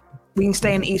 semifinals. We can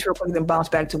stay in the East real quick, then bounce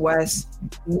back to West.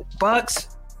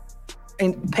 Bucks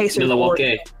and Pacers.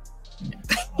 Milwaukee.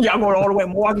 Y'all going all the way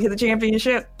Milwaukee to the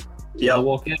championship? Yeah,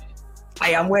 Milwaukee.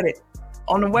 Hey, I'm with it.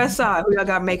 On the West side, who y'all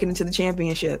got making it to the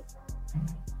championship?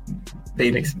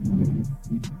 Phoenix.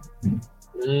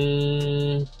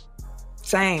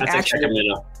 Same.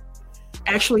 Sacramento.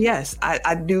 Actually, yes.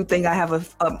 I do think I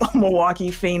have a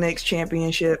Milwaukee Phoenix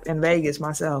championship in Vegas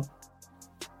myself.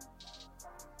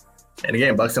 And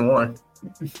again, Bucks and 1.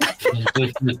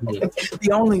 The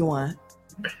only one.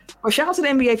 Well, shout out to the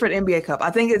NBA for the NBA Cup.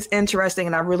 I think it's interesting,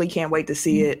 and I really can't wait to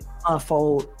see it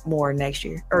unfold more next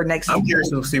year or next season. I'm curious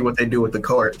to see what they do with the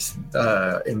courts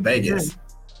in Vegas.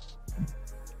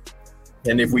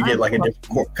 And if we get like a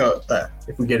different court,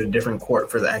 if we get a different court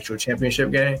for the actual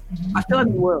championship game, I feel like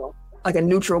we will. Like a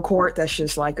neutral court that's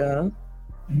just like a.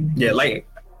 Yeah, like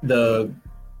the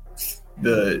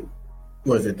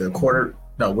was it the quarter?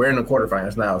 No, we're in the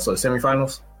quarterfinals now, so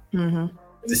semifinals. Mm-hmm.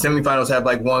 The semifinals have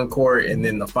like one court, and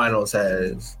then the finals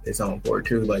has its own court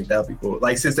too. Like that'd be cool.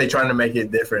 Like since they're trying to make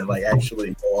it different, like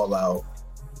actually go all out.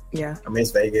 Yeah, I mean it's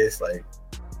Vegas, like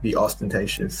be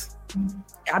ostentatious.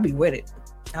 I'll be with it.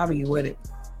 All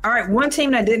right, one team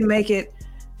that didn't make it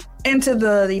into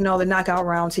the the knockout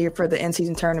rounds here for the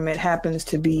in-season tournament happens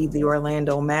to be the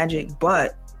Orlando Magic,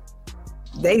 but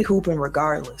they hooping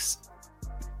regardless.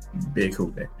 big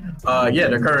hooping. Yeah,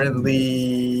 they're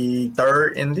currently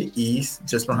third in the East,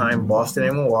 just behind Boston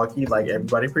and Milwaukee, like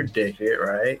everybody predicted,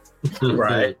 right?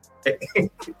 Right.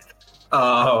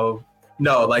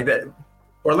 No, like that.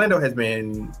 Orlando has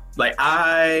been like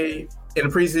in the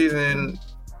preseason,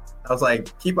 I was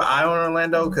like, keep an eye on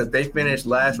Orlando because they finished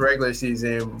last regular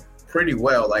season pretty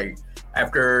well. Like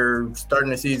after starting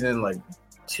the season, like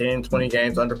 10, 20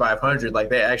 games under 500, like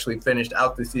they actually finished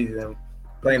out the season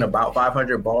playing about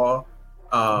 500 ball.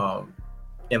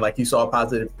 And like you saw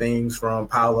positive things from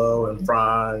Paolo and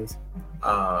Franz.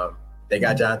 They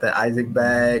got Jonathan Isaac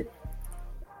back.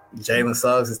 Jalen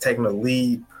Suggs is taking a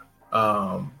leap.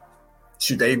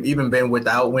 They've even been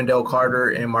without Wendell Carter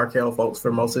and Markelle Fultz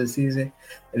for most of the season.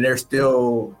 And they're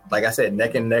still, like I said,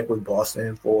 neck and neck with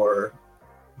Boston for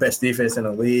best defense in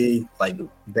the league. Like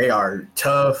they are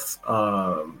tough.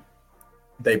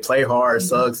 They play hard.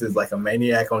 Suggs is like a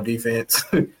maniac on defense.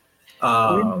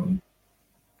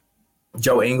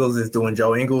 Joe Ingles is doing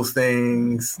Joe Ingles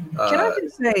things. Can I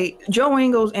just say, Joe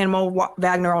Ingles and Mo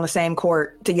Wagner on the same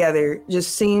court together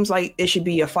just seems like it should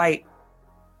be a fight.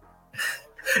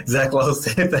 Zach Lowe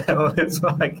said that on his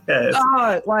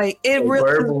podcast. Like it really.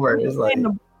 Word for word. It's like,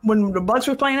 when the Bucks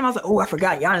were playing him, I was like, oh, I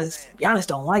forgot Giannis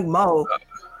don't like Mo.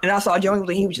 And I saw Joe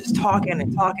Ingles, he was just talking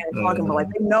and talking and talking. But like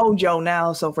they know Joe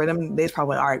now, so for them, they's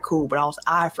probably all right, cool. But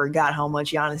I forgot how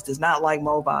much Giannis does not like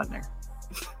Mo Wagner.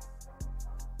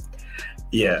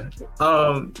 Yeah.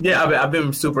 I've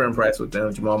been super impressed with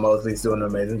them. Jamal Mosley's doing an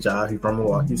amazing job. He's from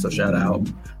Milwaukee, so shout out.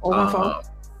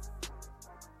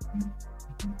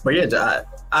 But yeah,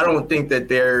 I don't think that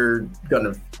they're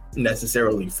gonna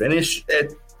necessarily finish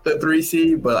at the 3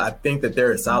 seed, but I think that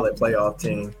they're a solid playoff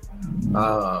team.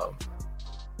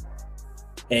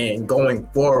 And going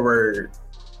forward,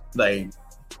 like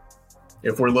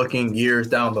if we're looking years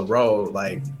down the road,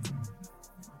 like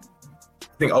I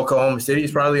think Oklahoma City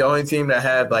is probably the only team that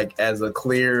had like as a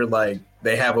clear, like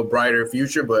they have a brighter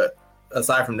future. But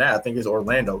aside from that, I think it's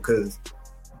Orlando because,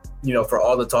 you know, for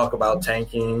all the talk about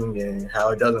tanking and how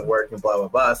it doesn't work and blah, blah,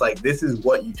 blah, it's like this is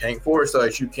what you tank for so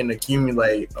that you can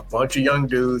accumulate a bunch of young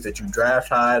dudes that you draft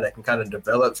high that can kind of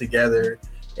develop together.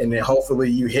 And then hopefully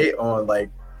you hit on like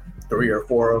 3 or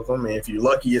 4 of them. And if you're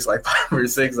lucky, it's like 5 or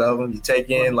 6 of them. You take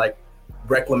in like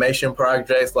reclamation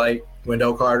projects like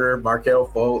Wendell Carter, Markelle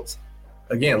Fultz.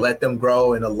 Again, let them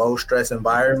grow in a low stress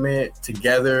environment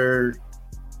together,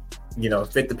 you know,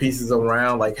 fit the pieces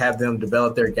around, like have them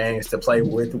develop their games to play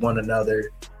with one another.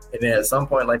 And then at some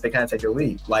point, like they kind of take a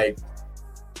leap. Like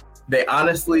they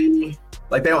honestly,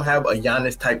 like they don't have a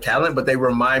Giannis type talent, but they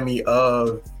remind me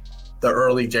of the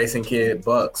early Jason Kidd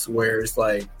Bucks, where it's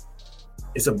like,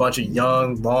 it's a bunch of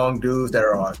young, long dudes that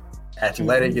are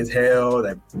athletic as hell,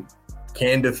 that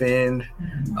can defend,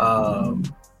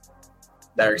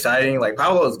 that are exciting. Like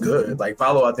Paolo is good. Like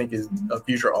Paolo, I think, is a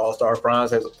future All-Star.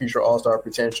 Franz has a future All-Star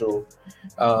potential.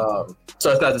 So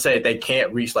it's not to say that they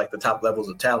can't reach like the top levels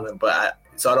of talent, but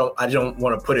I don't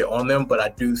want to put it on them, but I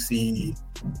do see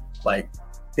like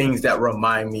things that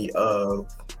remind me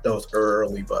of those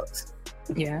early Bucks.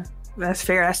 Yeah, that's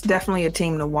fair. That's definitely a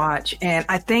team to watch. And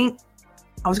I think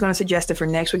I was going to suggest it for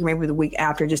next week, maybe the week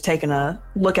after, just taking a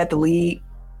look at the league,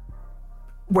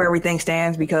 where everything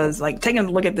stands, because like taking a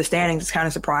look at the standings is kind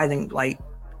of surprising. Like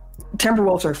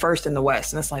Timberwolves are first in the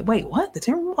West, and it's like, wait, what? The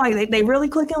Timberwolves, like they really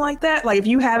clicking like that? Like if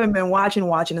you haven't been watching,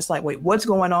 it's like, wait, what's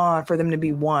going on for them to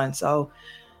be 1? So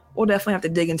we'll definitely have to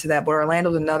dig into that. But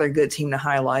Orlando's another good team to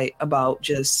highlight about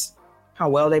just how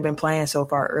well they've been playing so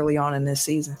far early on in this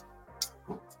season.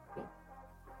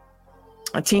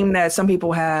 A team that some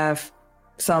people have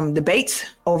some debates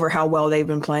over how well they've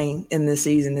been playing in this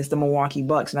season is the Milwaukee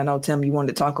Bucks. And I know, Tim, you wanted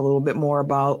to talk a little bit more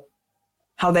about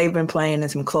how they've been playing in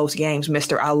some close games.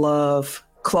 Mr. I love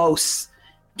close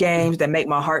games that make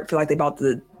my heart feel like they're about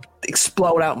to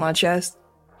explode out my chest.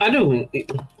 I do.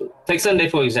 Take Sunday,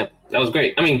 for example. That was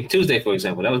great. I mean, Tuesday, for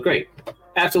example. That was great.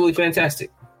 Absolutely fantastic.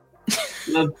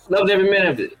 Loved every minute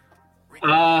of it.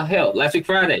 Hell, last week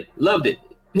Friday. Loved it.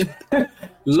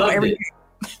 Loved it.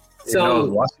 So,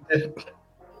 Washington.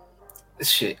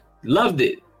 Shit, loved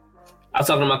it. I was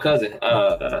talking to my cousin.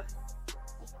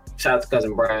 Shout out to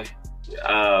cousin Brian.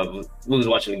 We was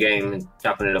watching the game and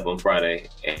chopping it up on Friday,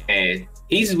 and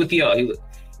he's with y'all.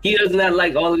 He does not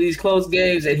like all of these close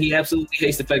games, and he absolutely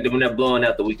hates the fact that we're not blowing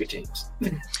out the weaker teams.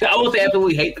 I won't say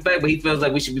absolutely hate the fact, but he feels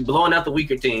like we should be blowing out the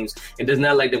weaker teams, and does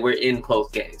not like that we're in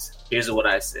close games. Here's what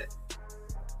I said.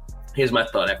 Here's my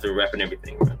thought after wrapping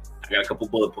everything around. I got a couple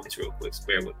bullet points real quick, so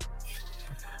bear with me.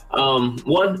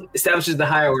 1, establishes the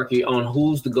hierarchy on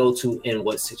who's the go-to in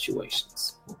what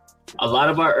situations. A lot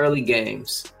of our early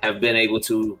games have been able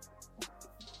to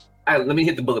let me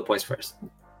hit the bullet points first.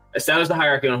 Establish the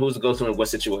hierarchy on who's the go-to in what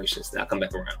situations. Now I'll come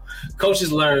back around.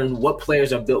 Coaches learn what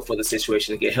players are built for the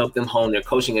situation to help them hone their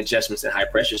coaching adjustments in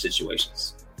high-pressure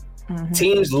situations. Mm-hmm.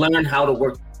 Teams learn how to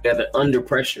work together under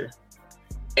pressure,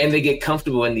 and they get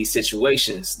comfortable in these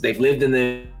situations. They've lived in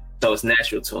them, so it's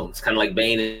natural to them. It's kind of like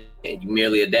Bane, and you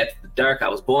merely adapt to the dark. I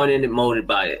was born in it, molded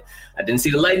by it. I didn't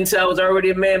see the light until I was already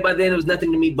a man. By then, it was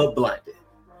nothing to me but blinded.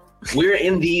 We're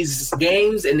in these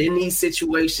games and in these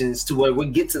situations to where we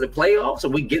get to the playoffs or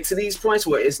we get to these points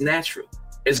where it's natural.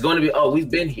 It's going to be, oh,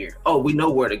 we've been here. Oh, we know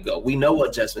where to go. We know what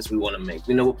adjustments we want to make.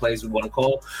 We know what plays we want to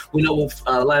call. We know what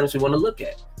lineups we want to look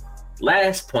at.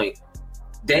 Last point,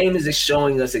 Dame is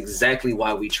showing us exactly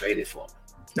why we traded for him.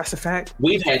 That's a fact.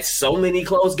 We've had so many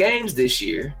close games this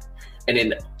year, and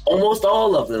in almost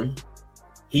all of them,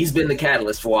 he's been the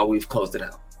catalyst for why we've closed it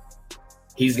out.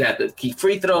 He's got the key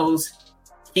free throws,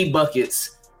 key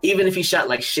buckets. Even if he shot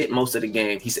like shit most of the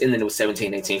game, he's ending it with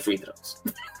 17, 18 free throws.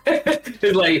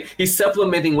 It's like he's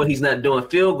supplementing what he's not doing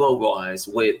field goal wise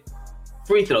with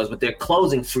free throws, but they're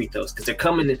closing free throws because they're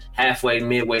coming in halfway,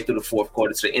 midway through the fourth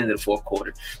quarter to the end of the fourth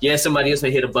quarter. Yeah, somebody else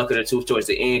may hit a bucket or two towards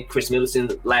the end. Chris Middleton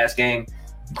last game,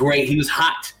 great. He was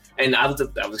hot. And I was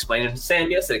explaining to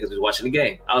Sam yesterday because we was watching the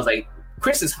game. I was like,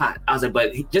 Chris is hot. I was like,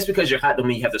 but just because you're hot don't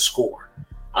mean you have to score.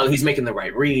 He's making the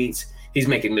right reads. He's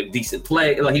making the decent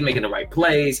play. Like he's making the right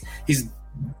plays. He's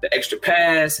the extra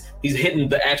pass. He's hitting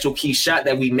the actual key shot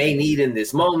that we may need in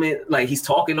this moment. Like he's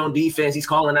talking on defense. He's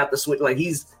calling out the switch. Like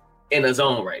he's in a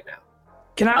zone right now.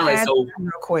 Can I add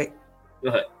real quick? Go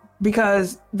ahead.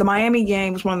 Because the Miami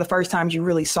game was one of the first times you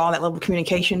really saw that level of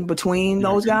communication between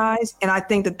those guys. And I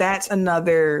think that that's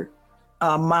another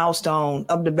milestone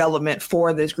of development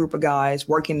for this group of guys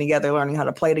working together, learning how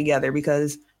to play together,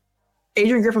 because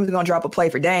Adrian Griffin was going to drop a play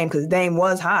for Dame because Dame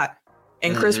was hot.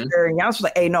 And Chris and Giannis was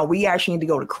like, hey, no, we actually need to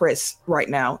go to Chris right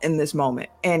now in this moment.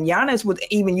 And Giannis was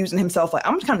even using himself like,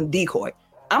 I'm just kind of decoy.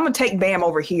 I'm going to take Bam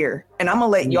over here and I'm going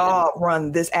to let y'all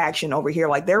run this action over here.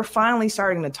 Like they're finally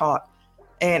starting to talk.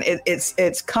 And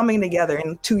it's coming together.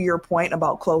 And to your point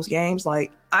about close games,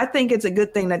 like I think it's a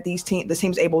good thing that this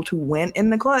team's able to win in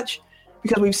the clutch,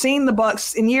 because we've seen the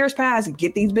Bucks in years past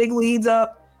get these big leads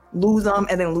up, lose them,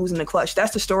 and then lose in the clutch.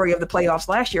 That's the story of the playoffs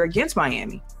last year against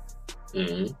Miami.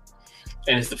 Mm-hmm.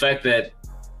 And it's the fact that,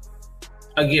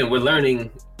 again, we're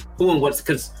learning who and what's,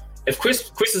 because if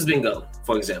Chris has been gone,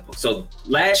 for example. So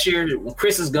last year, when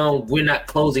Chris is gone, we're not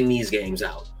closing these games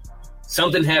out.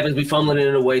 Something happens, we fumbling it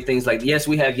in a way. Things like, yes,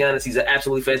 we have Giannis. He's an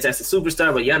absolutely fantastic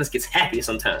superstar, but Giannis gets happy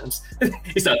sometimes.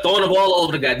 He starts throwing the ball all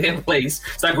over the goddamn place.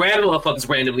 Start grabbing motherfuckers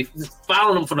randomly,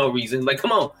 fouling them for no reason. Like,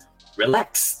 come on,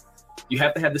 relax. You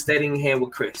have to have the steadying hand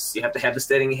with Chris. You have to have the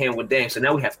steadying hand with Dame. So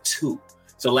now we have two.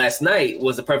 So last night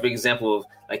was a perfect example of,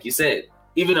 like you said,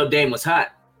 even though Dame was hot,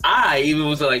 I even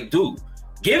was like, dude,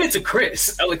 give it to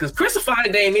Chris. I was like, because Chris will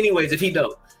find Dame anyways if he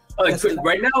don't. Like, Chris,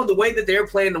 right now, the way that they're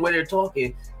playing, the way they're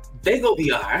talking, they gonna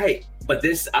be all right. But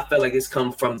this, I feel like it's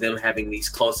come from them having these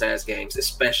close-ass games,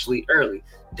 especially early.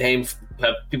 Dame,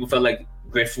 people felt like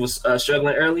Griff was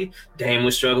struggling early. Dame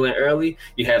was struggling early.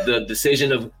 You have the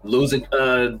decision of losing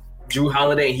Drew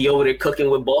Holiday, and he over there cooking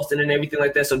with Boston and everything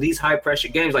like that. So these high-pressure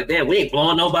games, like, damn, we ain't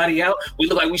blowing nobody out. We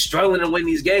look like we're struggling to win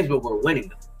these games, but we're winning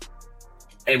them.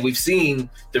 And we've seen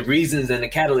the reasons and the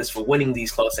catalysts for winning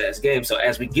these close-ass games. So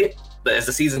as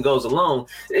the season goes along,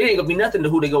 it ain't gonna be nothing to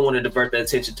who they gonna want to divert their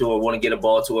attention to or want to get a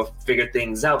ball to or figure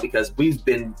things out, because we've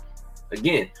been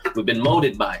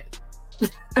molded by it.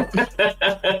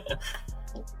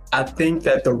 I think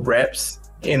that the reps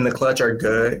in the clutch are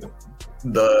good.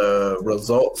 The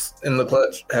results in the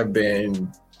clutch have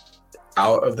been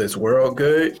out of this world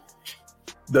good.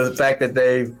 The fact that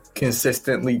they've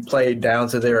consistently played down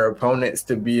to their opponents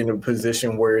to be in a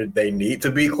position where they need to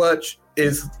be clutch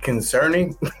is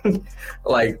concerning.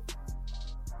 Like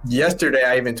yesterday,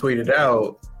 I even tweeted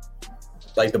out,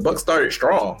 like, the Bucks started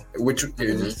strong, which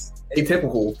is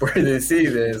atypical for this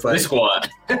season. It's like, this squad.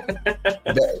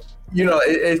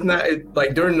 It's not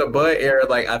like during the Bud era.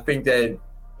 Like, I think that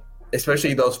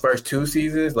especially those first two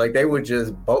seasons, like they would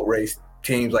just boat race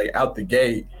teams like out the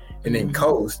gate and then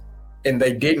coast. And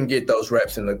they didn't get those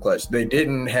reps in the clutch. They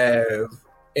didn't have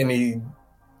any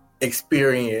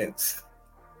experience.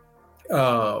 They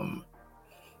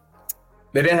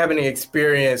didn't have any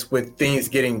experience with things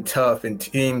getting tough and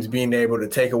teams being able to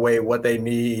take away what they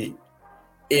need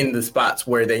in the spots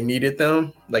where they needed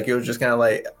them. Like, it was just kind of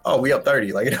like, oh, we up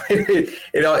 30. Like,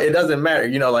 it doesn't matter.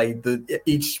 Like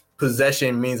each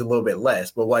possession means a little bit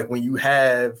less. But like when you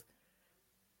have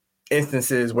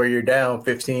instances where you're down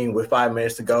 15 with 5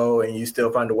 minutes to go and you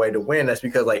still find a way to win, that's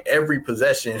because like every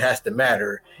possession has to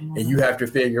matter, and you have to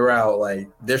figure out like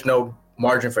there's no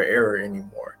margin for error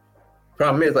anymore.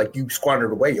 Problem is like you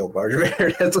squandered away your margin of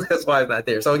error. That's why it's not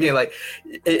there. So again, like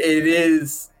it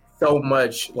is so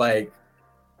much like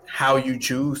how you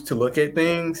choose to look at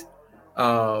things.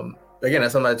 Again,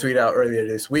 that's something I tweeted out earlier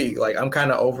this week. Like I'm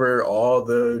kind of over all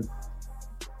the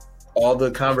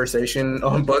conversation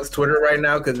on Bucks Twitter right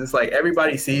now, because it's like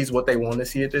everybody sees what they want to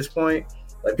see at this point.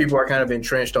 Like people are kind of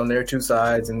entrenched on their two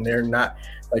sides, and they're not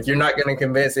like, you're not going to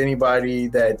convince anybody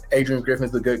that Adrian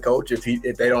Griffin's a good coach if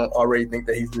they don't already think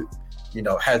that he's, you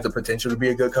know, has the potential to be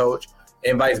a good coach,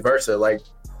 and vice versa. Like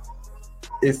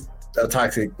it's a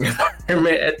toxic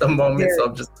environment at the moment. Yeah.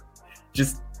 So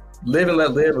just live and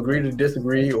let live, agree to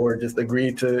disagree, or just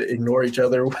agree to ignore each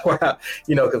other.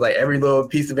 You know, because like every little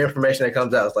piece of information that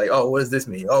comes out, it's like, oh, what does this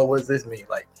mean? Oh, what does this mean?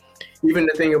 Like even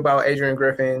the thing about Adrian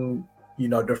Griffin, you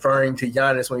know, deferring to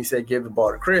Giannis when he said give the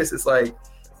ball to Chris, it's like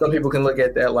some people can look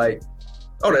at that like,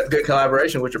 oh, that's good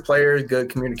collaboration with your players, good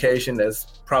communication, that's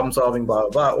problem solving, blah, blah,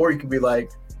 blah. Or you could be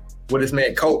like, well, this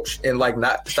man coach and like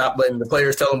not stop letting the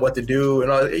players tell him what to do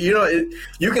and all. You know,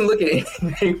 you can look at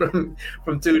anything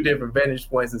from two different vantage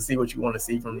points and see what you want to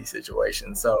see from these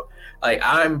situations. So like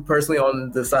I'm personally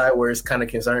on the side where it's kind of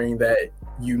concerning that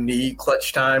you need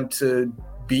clutch time to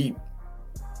beat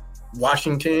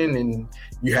Washington, and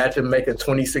you had to make a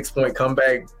 26-point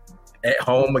comeback at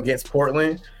home against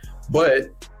Portland,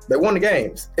 but they won the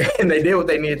games and they did what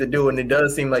they needed to do. And it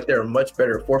does seem like they're a much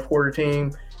better fourth quarter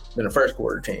team than a first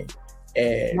quarter team.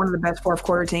 And one of the best fourth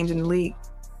quarter teams in the league,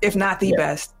 if not the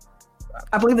best.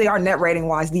 I believe they are net rating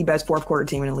wise the best fourth quarter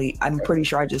team in the league. I'm pretty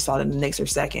sure I just saw that the Knicks are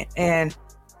second. And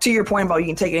to your point about you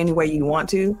can take it any way you want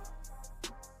to,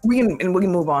 we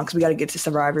can move on because we got to get to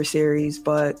Survivor Series.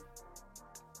 But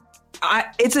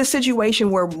it's a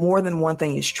situation where more than one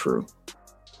thing is true,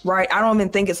 right? I don't even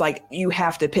think it's like you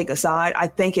have to pick a side. I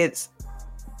think it's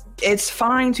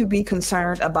fine to be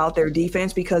concerned about their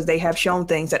defense because they have shown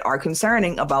things that are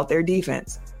concerning about their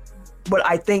defense. But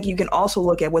I think you can also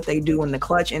look at what they do in the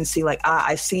clutch and see like,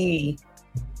 I see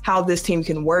how this team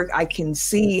can work. I can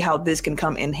see how this can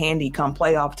come in handy come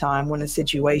playoff time when the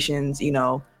situations, you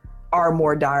know, are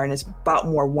more dire and it's about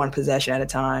more one possession at a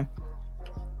time.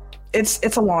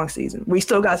 It's a long season. We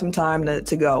still got some time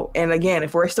to go. And again,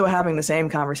 if we're still having the same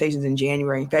conversations in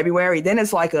January and February, then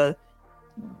it's like a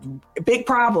big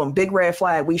problem, big red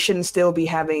flag. We shouldn't still be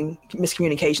having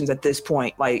miscommunications at this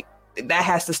point. Like that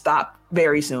has to stop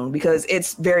very soon because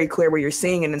it's very clear what you're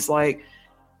seeing. And it's like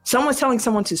someone's telling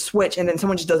someone to switch and then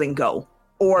someone just doesn't go,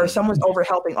 or someone's over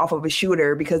helping off of a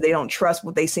shooter because they don't trust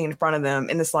what they see in front of them.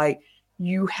 And it's like,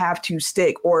 you have to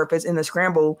stick, or if it's in the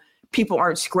scramble, people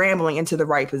aren't scrambling into the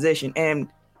right position. And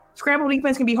scramble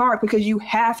defense can be hard because you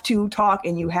have to talk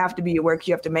and you have to be aware.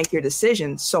 You have to make your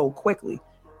decisions so quickly.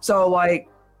 So like,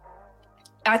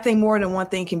 I think more than one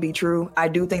thing can be true. I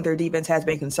do think their defense has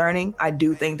been concerning. I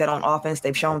do think that on offense,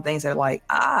 they've shown things that are like,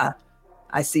 I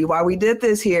see why we did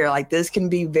this here. Like this can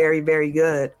be very, very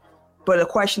good. But the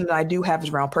question that I do have is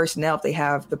around personnel, if they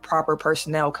have the proper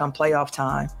personnel come playoff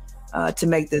time to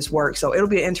make this work. So it'll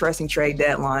be an interesting trade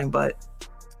deadline, but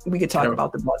we could talk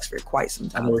about the Bucks for quite some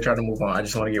time. I know we're trying to move on. I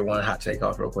just want to get one hot take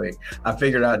off real quick. I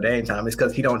figured out Dame time. It's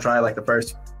because he don't try like the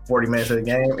first 40 minutes of the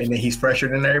game, and then he's fresher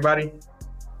than everybody.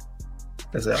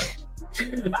 That's it.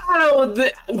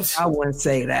 I wouldn't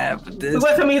say that. But by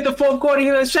the time he hit the fourth quarter, he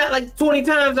was shot like 20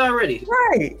 times already.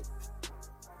 Right.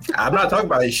 I'm not talking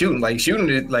about his shooting. Like shooting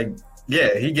it, like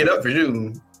yeah, he get up for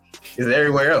shooting. Is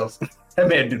everywhere else. That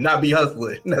man do not be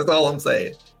hustling. That's all I'm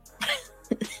saying.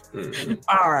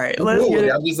 All right,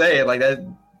 I'm just saying, like that.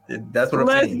 That's what I'm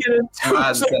saying.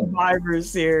 Let's get into Survivor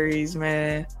Series,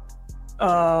 man.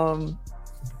 A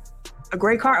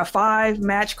great card, a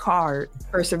 5-match card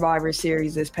for Survivor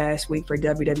Series this past week for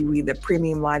WWE, the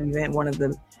premium live event, one of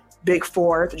the big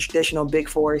four, the traditional big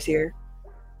fours here.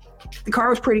 The card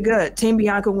was pretty good. Team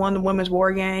Bianca won the Women's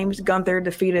War Games. Gunther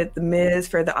defeated The Miz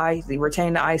for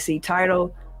retained the IC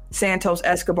title. Santos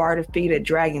Escobar defeated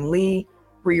Dragon Lee.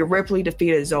 Rhea Ripley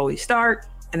defeated Zoe Stark,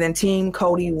 and then Team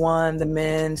Cody won the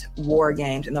Men's War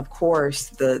Games. And of course,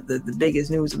 the biggest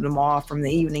news of them all from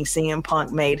the evening, CM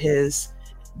Punk made his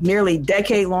nearly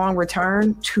decade-long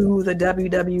return to the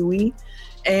WWE.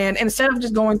 And instead of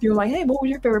just going through like, hey, what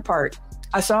was your favorite part?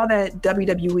 I saw that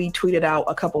WWE tweeted out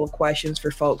a couple of questions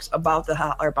for folks about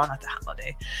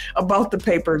about the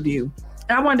pay-per-view.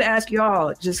 And I wanted to ask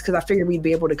y'all, just because I figured we'd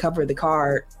be able to cover the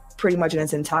card pretty much in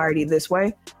its entirety this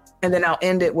way. And then I'll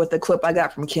end it with the clip I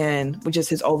got from Ken, which is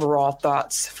his overall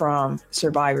thoughts from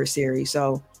Survivor Series.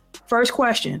 So first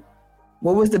question,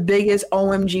 What was the biggest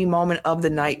OMG moment of the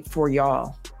night for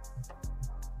y'all?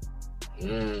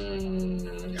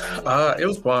 It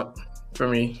was Punk for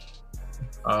me.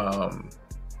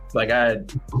 Like I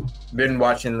had been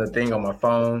watching the thing on my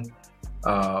phone.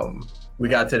 We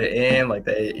got to the end, like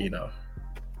they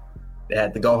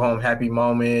had the go home happy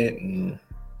moment and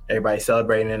everybody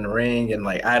celebrating in the ring. And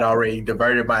like I had already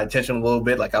diverted my attention a little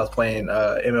bit. Like I was playing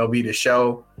MLB The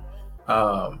Show,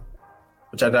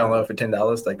 which I downloaded for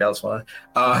 $10. Like that was fun.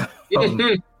 But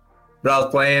I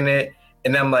was playing it,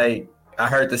 and I'm like, I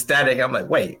heard the static. I'm like,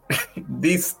 wait,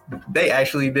 they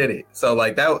actually did it. So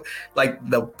like that, like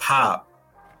the pop,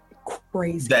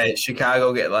 crazy that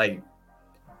Chicago get, like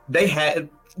they had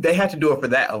to do it for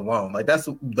that alone. Like that's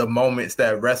the moments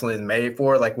that wrestling is made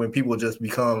for. Like when people just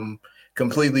become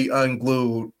completely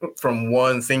unglued from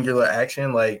one singular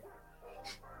action. Like,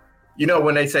 you know,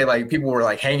 when they say like people were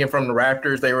like hanging from the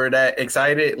rafters, they were that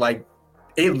excited. Like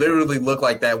it literally looked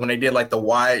like that when they did like the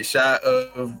wide shot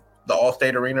of the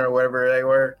Allstate Arena or whatever they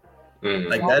were.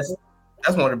 Like that's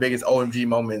one of the biggest OMG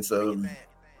moments of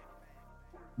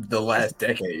the last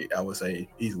decade, I would say,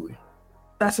 easily.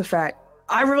 That's a fact.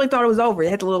 I really thought it was over. It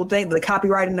had the little thing, the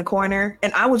copyright in the corner,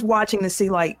 and I was watching to see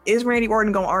like, is Randy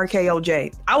Orton going RKO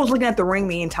Jay? I was looking at the ring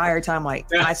the entire time, like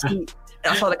I saw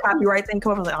the copyright thing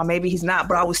come up. I was like, oh, maybe he's not,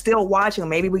 but I was still watching.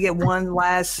 Maybe we get one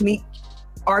last sneak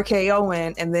RKO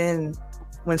in, and then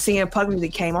when CM Punk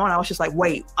music came on, I was just like,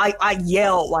 wait, I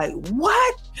yelled like,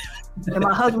 what? And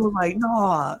my husband was like,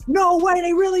 no way,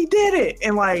 they really did it.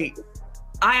 And like,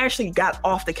 I actually got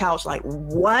off the couch like,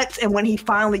 what? And when he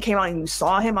finally came out and you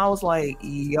saw him, I was like,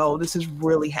 yo, this is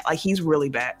really, like, he's really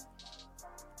bad.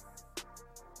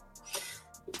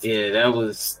 Yeah, that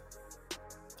was,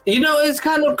 it's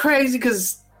kind of crazy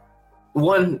because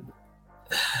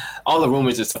all the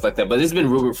rumors and stuff like that, but it's been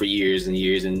rumored for years and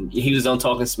years, and he was on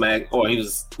Talking Smack, or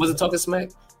was it Talking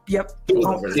Smack? Yep.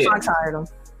 Fox hired him.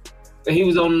 He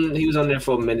was on there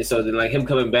for a minute, so then like him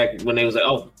coming back when they was like,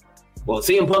 oh, well,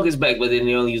 CM Punk is back, but then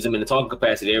they only use him in the talking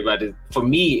capacity. Everybody, for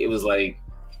me, it was like,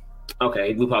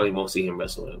 okay, we probably won't see him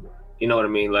wrestle him. You know what I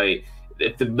mean? Like,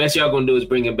 if the best y'all gonna do is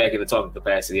bring him back in the talking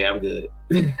capacity, I'm good.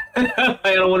 I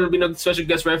don't want to be no special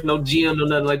guest ref, no GM, no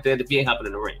nothing like that if he ain't hopping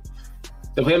in the ring.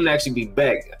 So for him to actually be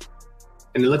back,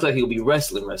 and it looks like he'll be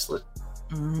wrestling.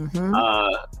 Mm-hmm.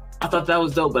 I thought that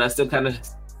was dope, but I still kind of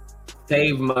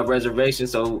saved my reservation.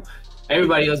 So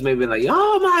everybody else may have been like,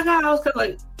 oh my God, I was kind of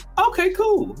like, okay,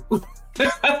 cool.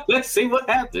 Let's see what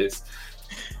happens.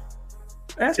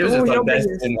 That's it was just like that's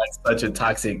been like such a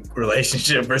toxic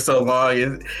relationship for so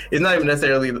long. It's not even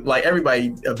necessarily like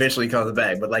everybody eventually comes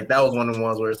back, but like that was one of the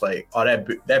ones where it's like, oh,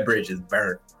 that bridge is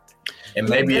burnt, and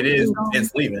maybe it is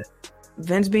Vince leaving.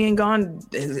 Vince being gone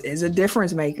is a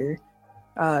difference maker.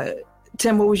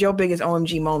 Tim, what was your biggest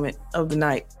OMG moment of the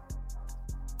night?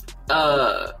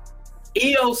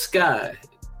 Io Sky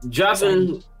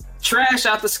dropping trash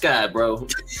out the sky, bro.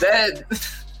 That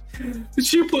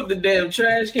she put the damn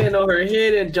trash can on her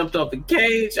head and jumped off the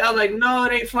cage. I was like, no,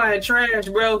 it ain't flying trash,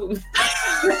 bro.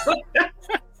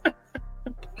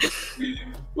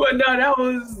 But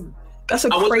no, that's a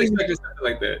I wasn't crazy expecting something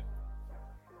like that.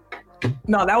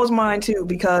 No, that was mine too,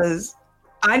 because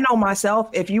I know myself,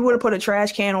 if you would have put a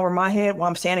trash can over my head while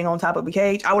I'm standing on top of a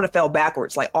cage, I would have fell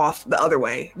backwards, like off the other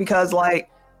way, because like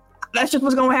that's just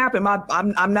what's going to happen.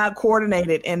 I'm not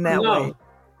coordinated in that way.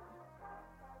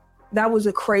 That was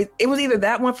it was either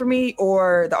that one for me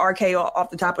or the RKO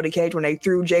off the top of the cage when they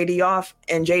threw JD off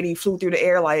and JD flew through the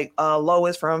air like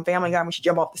Lois from Family Guy when she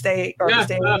jumped off the stage. The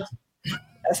stage.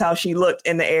 That's how she looked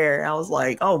in the air. I was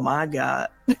like, oh my God.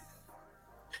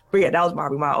 But yeah, that was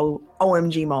probably my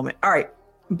OMG moment. All right.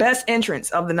 Best entrance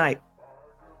of the night.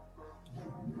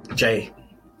 Jay.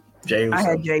 I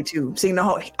had Jay too. Seeing the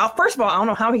whole. First of all, I don't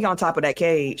know how he got on top of that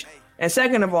cage, and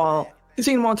second of all,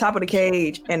 seeing him on top of the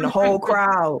cage and the whole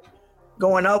crowd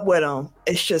going up with him.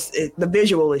 It's just the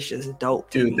visual is just dope.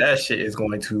 Dude, that shit is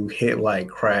going to hit like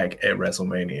crack at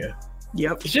WrestleMania.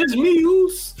 Yep. It's just me,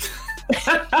 who's.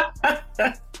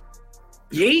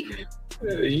 Yeet.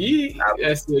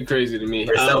 That's still crazy to me.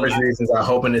 For selfish reasons, I'm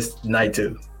hoping it's night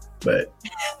too, but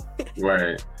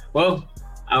right. Well,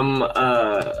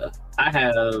 I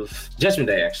have Judgment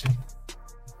Day actually.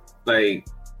 Like,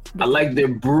 I like their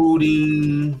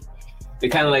brooding. They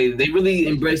kind of like, they really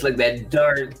embrace like that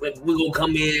dark. Like, we're gonna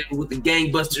come in with the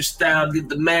gangbuster style, get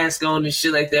the mask on and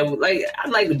shit like that. Like, I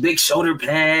like the big shoulder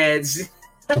pads.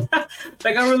 Like,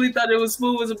 I really thought it was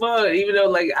smooth as a bug, even though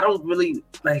like I don't really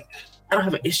like. I don't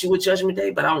have an issue with Judgment Day,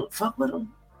 but I don't fuck with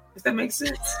them. If that makes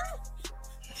sense.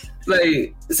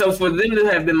 Like, so for them to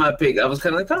have been my pick, I was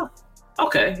kind of like, oh,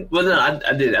 Okay, well no,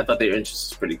 I did. I thought their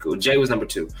interest was pretty cool. Jay was number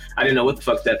 2. I didn't know what the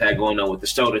fuck Steph had going on with the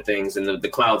shoulder things and the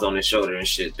clouds on his shoulder and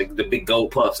shit. The big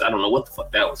gold puffs. I don't know what the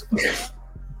fuck that was about.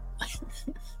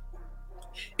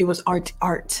 It was art.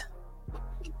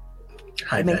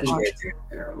 High Make fashion.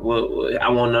 art. Well, I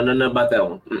won't know nothing about that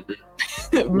one.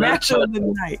 Match of the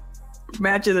night.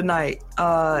 Match of the night.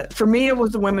 For me, it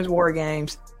was the women's war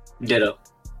games. Ditto.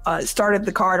 Started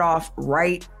the card off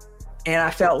right, and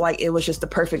I felt like it was just the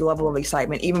perfect level of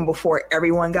excitement, even before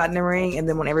everyone got in the ring. And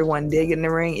then when everyone did get in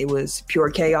the ring, it was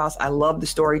pure chaos. I love the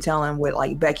storytelling with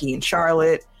like Becky and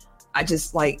Charlotte. I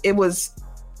just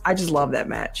love that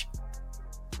match.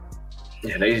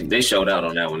 Yeah, they showed out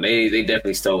on that one. They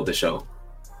definitely stole the show,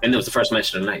 and it was the first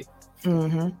match of the night.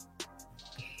 Mm-hmm.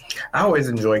 I always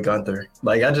enjoy Gunther.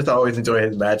 Like, I just always enjoy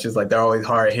his matches. Like, they're always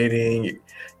hard hitting,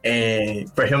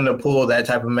 and for him to pull that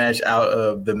type of match out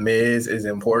of the Miz is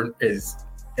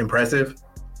impressive.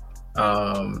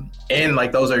 And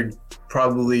like, those are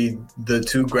probably the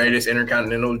 2 greatest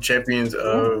Intercontinental champions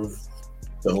of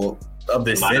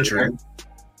this century.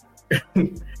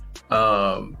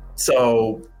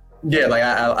 So yeah, like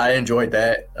I enjoyed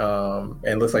that. And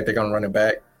it looks like they're gonna run it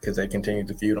back because they continue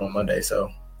to feud on Monday. So.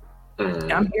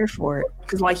 I'm here for it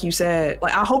because, like you said,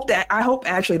 like I hope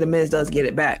actually the Miz does get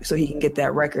it back so he can get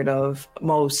that record of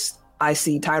most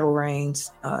IC title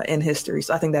reigns in history.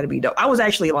 So I think that'd be dope. I was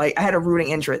actually like, I had not a rooting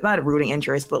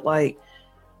interest, but like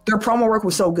their promo work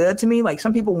was so good to me. Like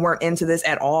some people weren't into this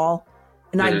at all,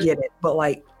 and I get it, but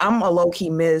like I'm a low key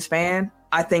Miz fan.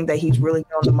 I think that he's really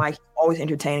good on the mic. He's always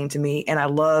entertaining to me, and I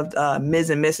loved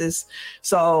Miz and Mrs.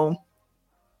 So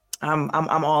I'm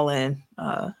all in.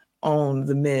 On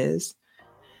the Miz.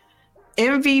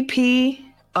 MVP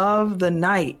of the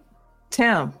night.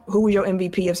 Tim, who was your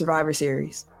MVP of Survivor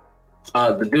Series?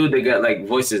 The dude that got like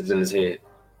voices in his head.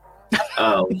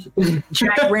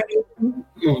 Jack Randy.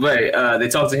 Right. They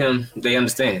talk to him. They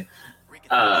understand.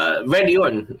 Randy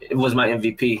Orton was my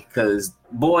MVP because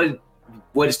boy,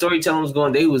 where the storytelling was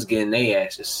going, they was getting their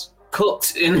asses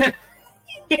cooked and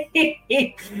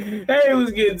they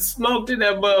was getting smoked in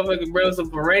that motherfucker, bro. So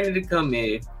for Randy to come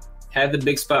in, had the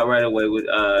big spot right away with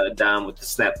Dom with the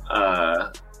snap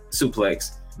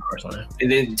suplex, and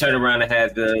then turn around and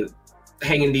have the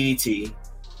hanging DDT,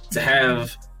 to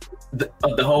have the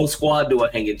whole squad do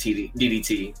a hanging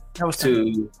DDT,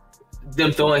 to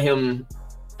them throwing him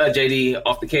JD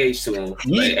off the cage to him,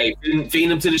 like, hey,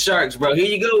 feeding him to the sharks, bro. Here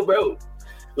you go, bro.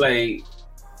 Like,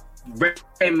 Brett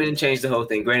came in and changed the whole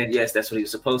thing. Granted, yes, that's what he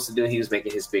was supposed to do. He was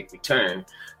making his big return.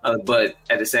 But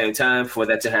at the same time, for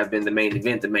that to have been the main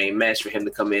event, the main match, for him to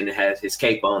come in and have his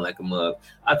cape on like a mug,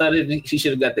 I thought he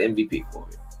should have got the MVP for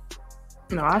it.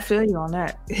 No, I feel you on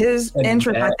that. His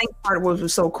entrance, I think part of what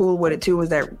was so cool with it too was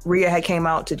that Rhea had came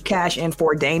out to cash in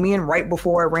for Damian right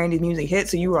before Randy's music hit.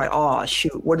 So you were like, oh,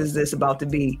 shoot, what is this about to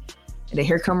be? And then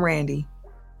here come Randy.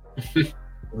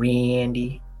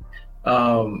 Randy.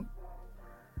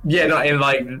 Yeah, no, and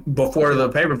like before the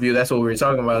pay-per-view, that's what we were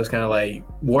talking about. It's kind of like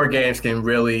War Games can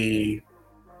really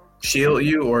shield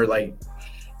you, or like,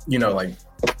 you know, like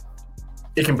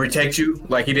it can protect you.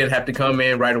 Like he didn't have to come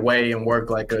in right away and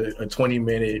work like a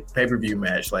 20-minute pay-per-view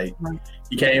match. Like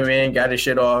he came in, got his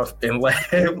shit off, and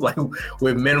left like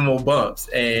with minimal bumps,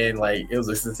 and like it was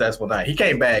a successful night. He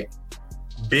came back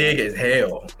big as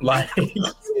hell. Like he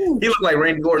looked like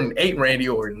Randy Orton ate Randy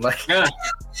Orton. Like.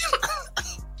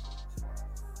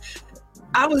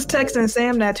 I was texting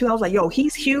Sam that too. I was like, yo,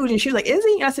 he's huge. And she was like, is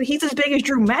he? I said, he's as big as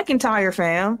Drew McIntyre,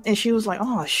 fam. And she was like,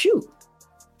 oh, shoot.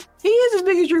 He is as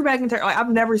big as Drew McIntyre. Like, I've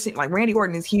never seen, like, Randy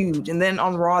Orton is huge. And then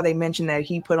on Raw, they mentioned that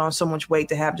he put on so much weight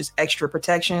to have just extra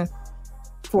protection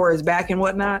for his back and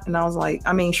whatnot. And I was like,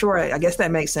 I mean, sure, I guess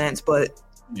that makes sense. But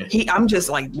I'm just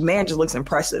like, the man just looks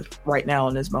impressive right now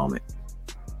in this moment.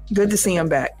 Good to see him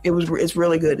back. It's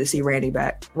really good to see Randy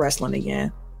back wrestling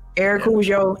again. Eric, who was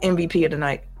your MVP of the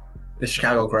night? The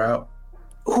Chicago crowd.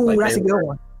 Ooh, like that's a good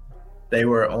one. They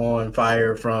were on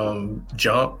fire from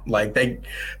jump. Like that's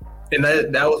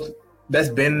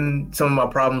been some of my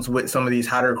problems with some of these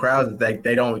hotter crowds. Like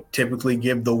they don't typically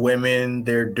give the women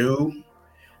their due.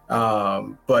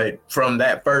 But from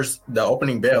the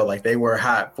opening bell, like they were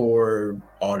hot for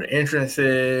all the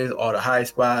entrances, all the high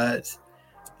spots.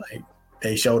 Like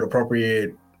they showed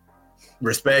appropriate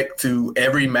respect to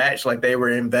every match. Like they were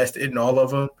invested in all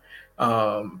of them.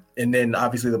 And then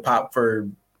obviously the pop for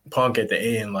Punk at the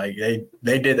end, like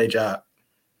they did their job.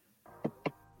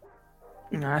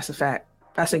 No, that's a fact.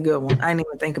 That's a good one. I didn't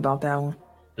even think about that one.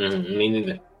 Me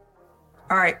neither.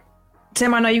 All right,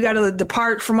 Tim, I know you got to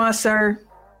depart from us, sir.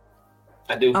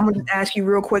 I do. I'm gonna just ask you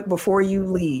real quick before you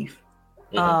leave.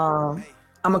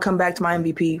 I'm gonna come back to my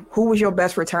MVP. Who was your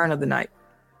best return of the night?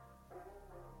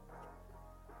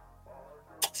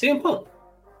 CM Punk.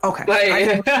 Okay.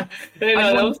 Like, it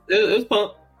was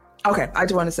Punk. Okay, I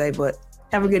just want to say, but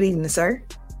have a good evening, sir.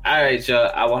 All right,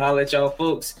 y'all. I will holler at y'all,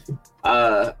 folks.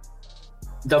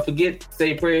 Don't forget,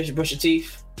 say prayers, brush your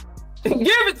teeth. Give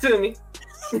it to me.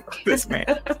 This man.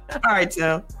 All right,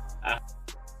 Tim.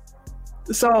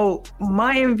 So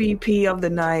my MVP of the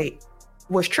night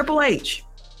was Triple H,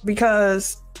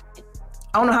 because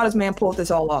I don't know how this man pulled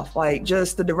this all off. Like,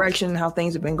 just the direction, how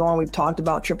things have been going. We've talked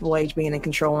about Triple H being in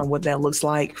control and what that looks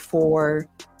like for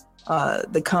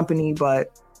the company,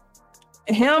 but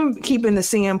him keeping the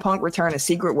CM Punk return a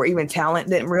secret, where even talent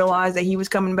didn't realize that he was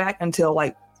coming back until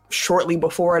like shortly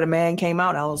before the man came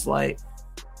out. I was like,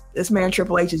 this man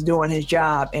Triple H is doing his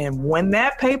job. And when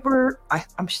that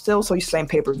I'm still so used to saying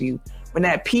pay-per-view, when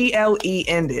that PLE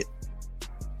ended,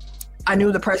 I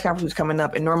knew the press conference was coming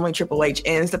up, and normally Triple H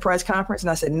ends the press conference. And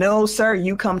I said, no, sir,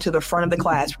 you come to the front of the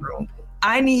classroom.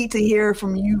 I need to hear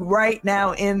from you right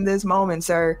now in this moment,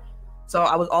 sir. So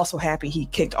I was also happy he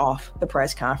kicked off the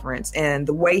press conference. And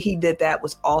the way he did that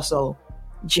was also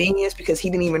genius, because he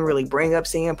didn't even really bring up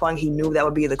CM Punk. He knew that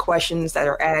would be the questions that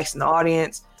are asked in the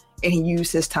audience. And he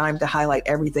used his time to highlight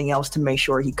everything else to make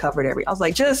sure he covered I was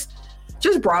like, just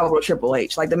bravo to Triple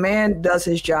H. Like, the man does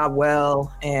his job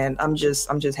well, and I'm just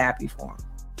happy for him.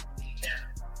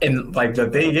 And like, the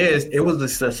thing is, it was a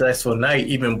successful night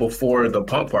even before the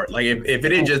Punk part. Like, if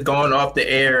it had just gone off the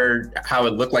air how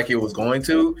it looked like it was going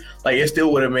to, like, it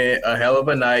still would have been a hell of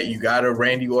a night. You got a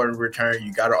Randy Orton return,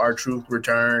 you got an R-Truth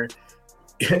return.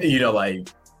 You know, like,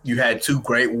 you had 2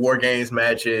 great War Games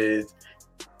matches.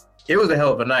 It was a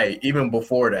hell of a night even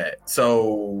before that.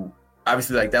 So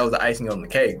obviously, like, that was the icing on the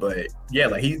cake. But yeah,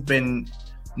 like, he's been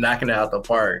knocking it out the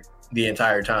park the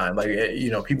entire time. Like,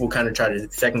 you know, people kind of try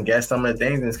to second guess some of the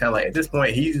things, and it's kind of like, at this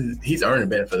point, he's earned the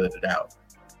benefit of the doubt.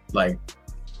 Like,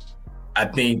 I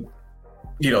think,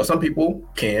 you know, some people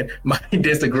might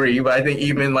disagree, but I think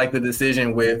even like the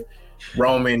decision with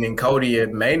Roman and Cody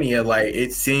at Mania, like,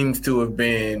 it seems to have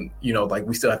been, you know, like,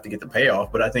 we still have to get the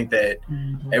payoff. But I think that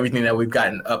everything that we've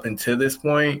gotten up until this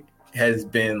point has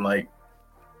been like,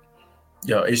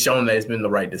 you know, it's shown that it's been the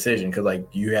right decision, because like,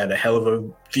 you had a hell of a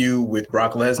feud with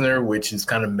Brock Lesnar, which has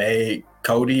kind of made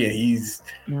Cody, and he's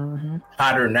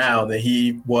hotter now than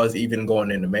he was even going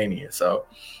into Mania. So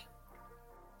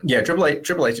yeah, Triple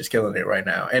H is killing it right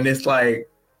now. And it's like,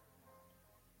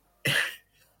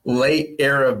 late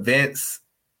era Vince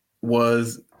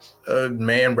was a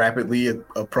man rapidly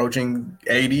approaching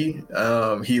 80.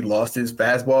 He lost his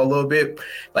fastball a little bit.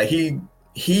 Like,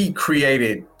 he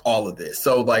created all of this.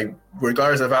 So like,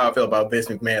 regardless of how I feel about Vince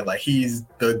McMahon, like, he's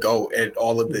the GOAT at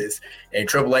all of this. And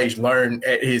Triple H learned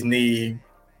at his knee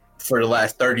for the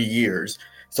last 30 years.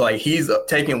 So like, he's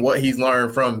taking what he's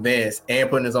learned from Vince and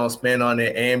putting his own spin on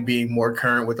it, and being more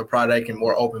current with the product and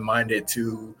more open-minded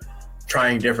to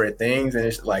trying different things. And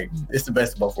it's like, it's the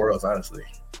best of both worlds, honestly.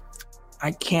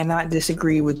 I cannot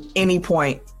disagree with any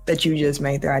point that you just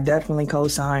made there. I definitely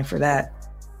co-sign for that.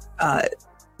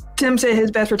 Tim said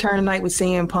his best return tonight was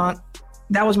CM Punk.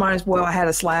 That was mine as well. I had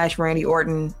a / Randy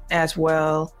Orton as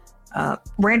well.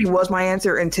 Randy was my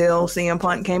answer until CM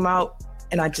Punk came out,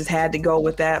 and I just had to go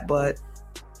with that. But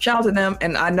shout out to them.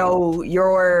 And I know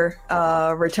your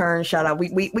return shout out.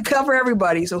 We cover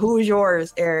everybody. So who is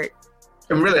yours, Eric?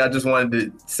 And really, I just wanted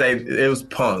to say it was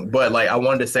Punk, but like, I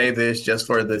wanted to say this just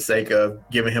for the sake of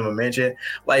giving him a mention.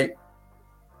 Like,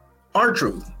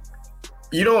 R-Truth,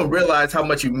 you don't realize how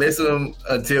much you miss him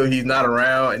until he's not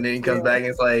around, and then he comes back and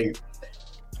it's like,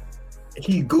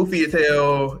 he's goofy as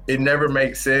hell. It never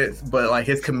makes sense, but like,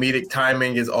 his comedic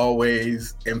timing is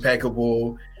always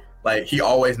impeccable. Like, he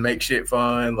always makes shit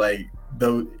fun. Like,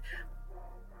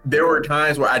 there were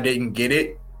times where I didn't get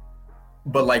it,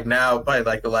 but like, now, probably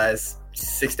like the last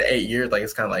 6 to 8 years, like,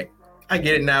 it's kind of like, I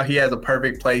get it now. He has a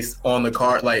perfect place on the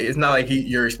card. Like, it's not like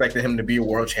you're expecting him to be a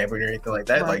world champion or anything like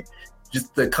that. Right. Like,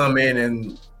 just to come in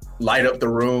and light up the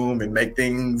room and make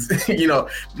things, you know,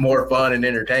 more fun and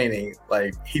entertaining.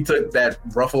 Like, he took that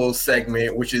Ruffles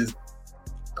segment, which is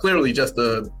clearly just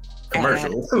a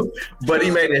commercial, but he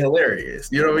made it hilarious.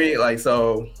 You know what I mean? Like,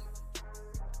 so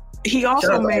he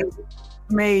also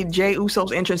made Jey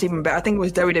Uso's entrance even better. I think it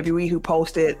was WWE who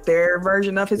posted their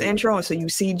version of his intro, and so you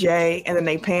see Jey, and then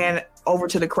they pan over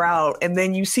to the crowd, and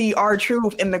then you see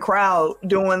R-Truth in the crowd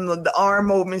doing the arm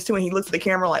movements too, and he looks at the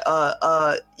camera like,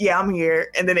 yeah, I'm here,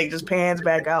 and then it just pans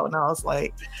back out, and I was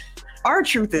like,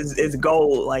 R-Truth is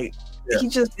gold. Like, he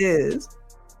just is.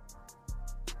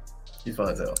 He's fun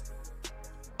as hell.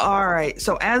 All right.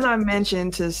 So as I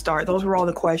mentioned to start, those were all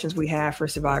the questions we have for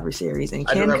Survivor Series. And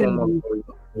I do Ken have one couldn't more before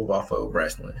we move off of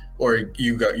wrestling. Or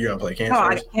you're gonna play Ken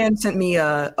first? Ken sent me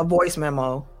a voice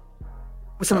memo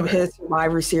with some of his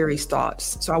Survivor Series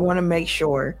thoughts. So I want to make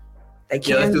sure that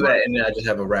Ken. Yeah, let's do that, and then I just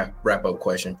have a wrap up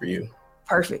question for you.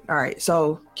 Perfect. All right.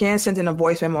 So Ken sent in a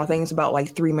voice memo. I think it's about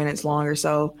like 3 minutes long or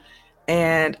so.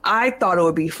 And I thought it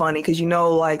would be funny because,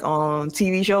 like on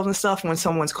TV shows and stuff, when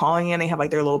someone's calling in, they have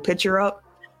like their little picture up.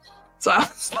 So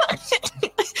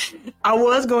I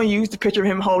was going to use the picture of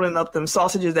him holding up them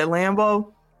sausages at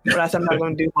Lambeau, but I said I'm not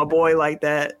going to do my boy like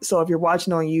that. So if you're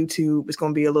watching on YouTube, it's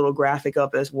going to be a little graphic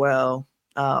up as well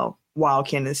while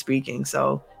Ken is speaking.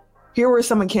 So here were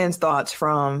some of Ken's thoughts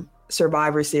from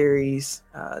Survivor Series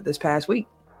this past week.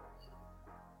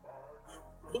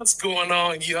 What's going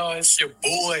on, y'all? It's your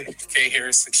boy, K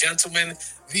Harris, the gentleman,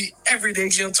 the everyday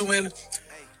gentleman.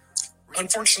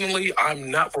 Unfortunately,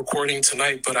 I'm not recording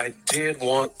tonight, but I did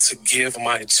want to give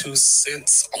my 2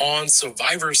 cents on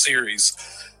Survivor Series.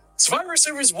 Survivor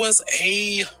Series was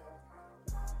a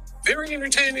very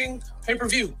entertaining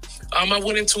pay-per-view. I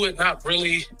went into it not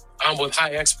really with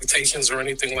high expectations or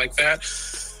anything like that.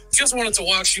 Just wanted to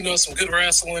watch, some good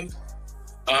wrestling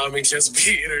and just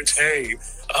be entertained.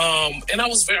 And I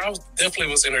definitely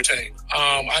was entertained.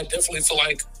 I definitely feel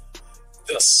like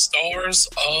the stars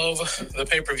of the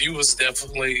pay-per-view was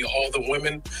definitely all the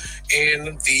women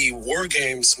in the War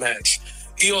Games match.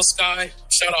 Io Sky,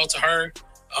 shout out to her.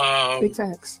 Big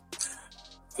facts.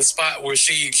 The spot where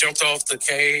she jumped off the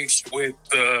cage with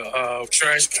the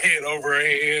trash can over her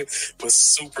head was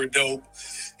super dope.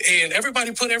 And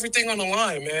everybody put everything on the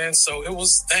line, man. So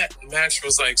that match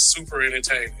was like super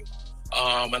entertaining.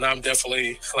 And I'm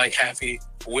definitely like happy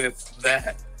with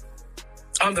that.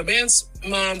 The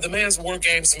men's War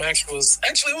Games match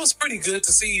it was pretty good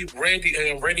to see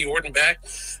Randy Orton back.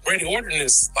 Randy Orton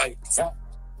is like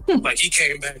he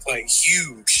came back like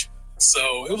huge.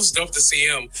 So it was dope to see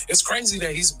him. It's crazy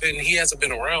that he hasn't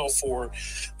been around for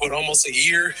almost a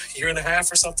year and a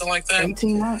half or something like that.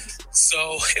 18 months.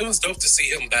 So it was dope to see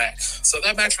him back. So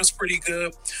that match was pretty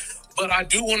good. But I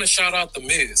do want to shout out The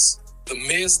Miz. The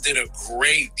Miz did a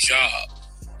great job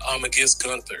against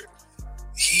Gunther.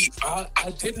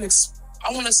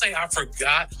 I want to say I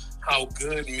forgot how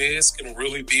good Miz can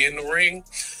really be in the ring.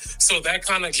 So that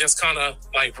kind of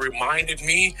like reminded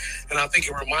me, and I think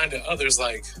it reminded others,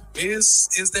 like, Miz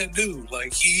is that dude.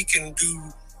 Like, he can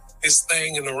do his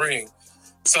thing in the ring.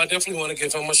 So I definitely want to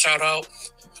give him a shout out.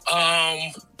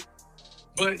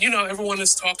 But, everyone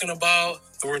is talking about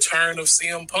the return of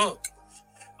CM Punk.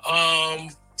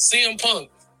 CM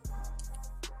Punk,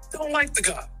 don't like the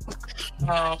guy.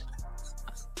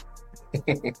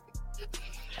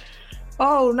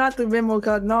 Oh, not the memo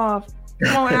cutting off.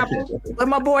 Come on, Apple. Let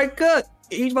my boy cook.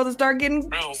 He's about to start getting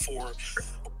around for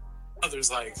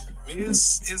others like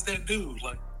Miz is that dude.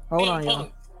 Like, hold on,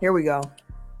 y'all. Here we go.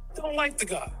 Don't like the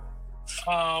guy.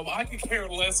 I could care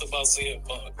less about CM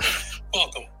Punk.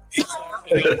 Fuck him.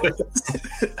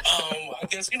 I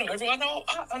guess everyone.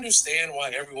 I understand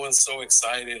why everyone's so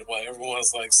excited, why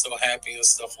everyone's like so happy and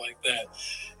stuff like that.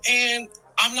 And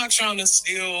I'm not trying to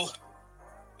steal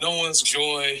no one's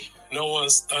joy, no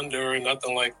one's thunder, or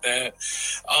nothing like that.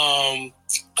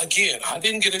 Again, I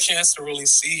didn't get a chance to really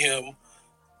see him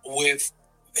with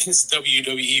his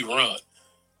WWE run.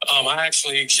 I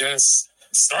actually just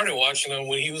started watching him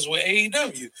when he was with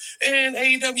AEW, and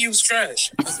AEW was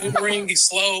trash. He's in the ring, he's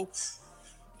slow.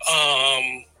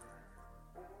 I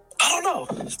don't know.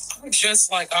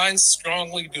 I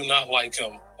strongly do not like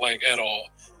him, like, at all.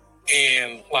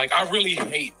 And, like, I really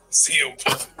hate CM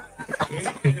Punk.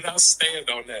 And I'll stand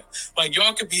on that. Like,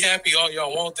 y'all can be happy all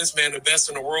y'all want. This man, the best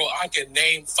in the world. I can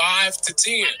name 5 to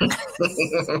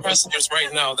 10 wrestlers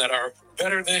right now that are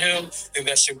better than him and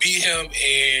that should be him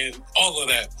and all of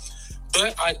that.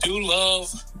 But I do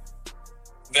love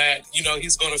that,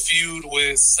 he's going to feud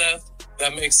with Seth.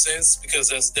 That makes sense because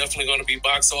that's definitely going to be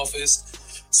box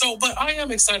office. So, but I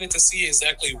am excited to see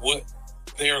exactly what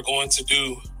they are going to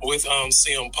do with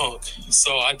CM Punk.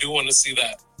 So I do want to see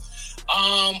that.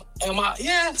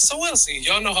 So we'll see.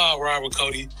 Y'all know how I ride with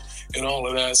Cody and all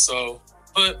of that. So,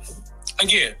 but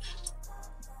again,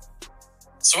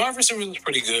 Survivor Series was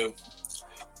pretty good.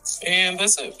 And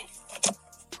that's it.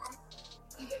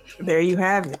 There you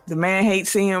have it. The man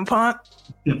hates CM Punk.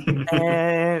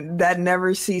 And that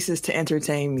never ceases to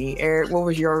entertain me. Eric, what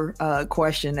was your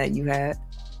question that you had?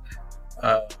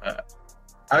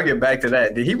 I'll get back to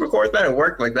that. Did he record that at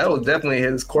work? Like, that was definitely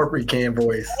his corporate Ken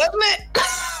voice. Wasn't it?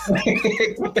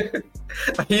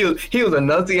 he was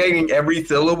enunciating every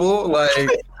syllable. Like,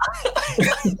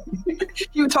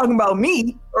 You were talking about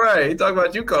me. Right. He talking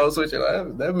about you code switching.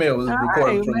 That man was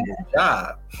recording from the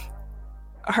job.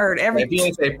 I heard everything. If he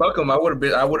ain't say fuck him, I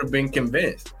would have been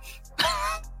convinced.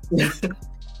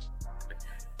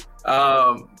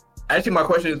 Actually, my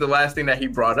question is the last thing that he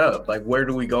brought up. Like, where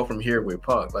do we go from here with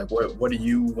Punk? Like, what do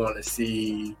you want to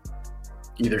see,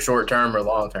 either short term or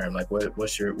long term? Like,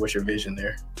 what's your vision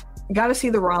there? Got to see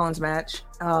the Rollins match.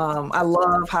 I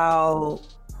love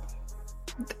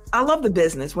the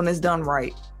business when it's done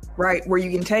right, where you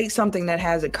can take something that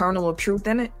has a kernel of truth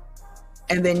in it,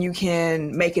 and then you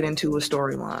can make it into a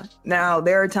storyline. Now,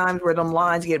 there are times where them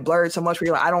lines get blurred so much where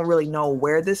you're like, I don't really know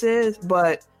where this is,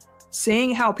 but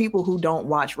seeing how people who don't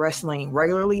watch wrestling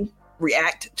regularly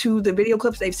react to the video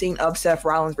clips they've seen of Seth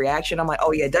Rollins' reaction, I'm like,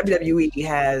 oh yeah, WWE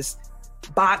has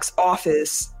box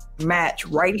office match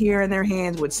right here in their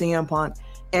hands with CM Punk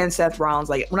and Seth Rollins.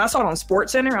 Like, when I saw it on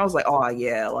SportsCenter, I was like, oh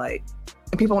yeah, like,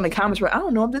 and people in the comments were, I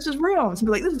don't know if this is real. And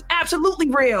somebody like, this is absolutely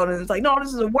real. And it's like, no,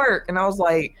 this is a work. And I was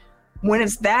like, when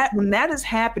that is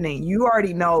happening, you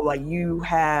already know, like, you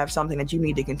have something that you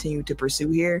need to continue to pursue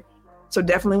here. So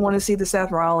definitely want to see the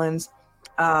Seth Rollins.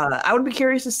 I would be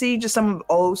curious to see just some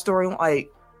old story,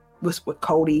 like with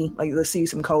Cody. Like, let's see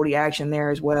some Cody action there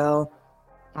as well.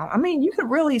 I mean, you could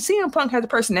really, CM Punk has a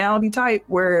personality type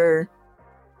where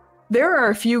there are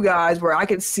a few guys where I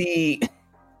could see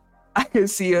a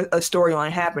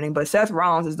storyline happening, but Seth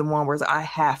Rollins is the one where I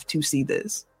have to see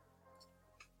this.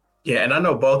 Yeah, and I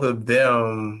know both of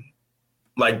them,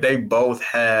 like, they both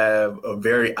have a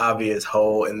very obvious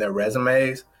hole in their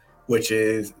resumes, which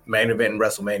is main event and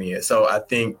WrestleMania. So I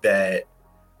think that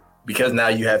because now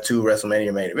you have 2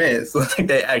 WrestleMania main events, like,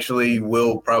 they actually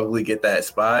will probably get that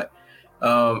spot.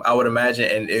 I would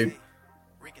imagine, and it,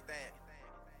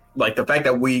 like, the fact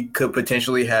that we could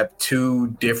potentially have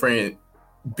 2 different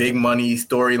big money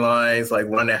storylines, like,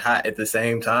 running hot at the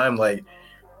same time, like,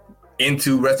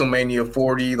 into WrestleMania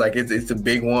 40, like, it's a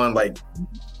big one. Like,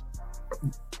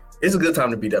 it's a good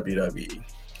time to be WWE.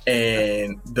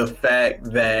 And the fact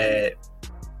that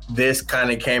this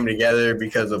kind of came together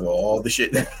because of all the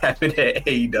shit that happened at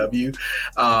AEW,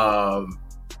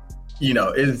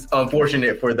 is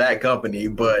unfortunate for that company,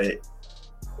 but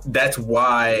that's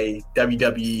why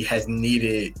WWE has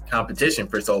needed competition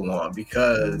for so long,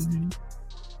 because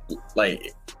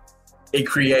like, it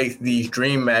creates these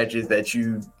dream matches that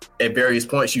you, at various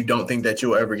points, you don't think that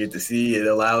you'll ever get to see. It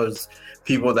allows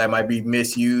people that might be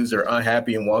misused or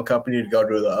unhappy in one company to go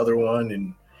to the other one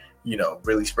and,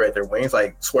 really spread their wings.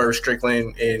 Like, Swerve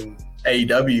Strickland in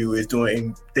AEW is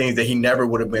doing things that he never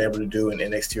would have been able to do in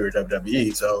NXT or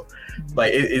WWE. So,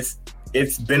 like, it's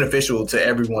beneficial to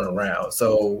everyone around.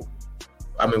 So,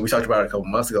 I mean, we talked about it a couple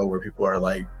months ago where people are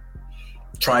like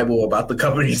tribal about the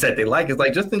companies that they like. It's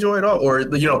like, just enjoy it all, or,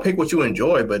 pick what you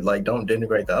enjoy, but, like, don't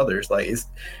denigrate the others. Like, it's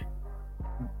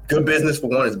good business for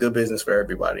one is good business for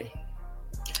everybody.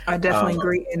 I definitely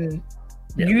agree. And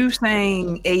you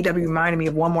saying AEW reminded me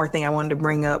of one more thing I wanted to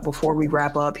bring up before we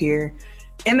wrap up here.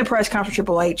 In the press conference,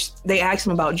 Triple H, they asked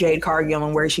him about Jade Cargill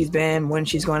and where she's been, when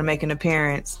she's going to make an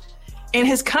appearance. And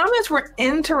his comments were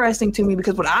interesting to me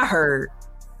because what I heard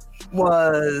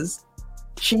was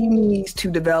she needs to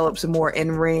develop some more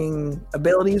in-ring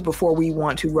abilities before we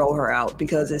want to roll her out,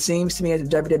 because it seems to me as if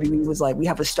WWE was like, we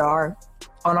have a star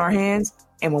on our hands,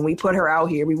 and when we put her out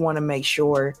here, we want to make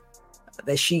sure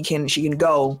that she can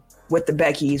go with the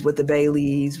Beckys, with the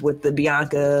Baileys, with the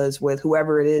Biancas, with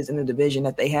whoever it is in the division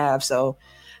that they have. So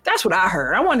that's what I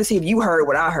heard. I wanted to see if you heard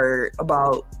what I heard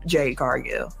about Jade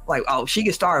Cargill. Like, oh, she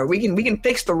can star. We can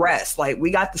fix the rest. Like,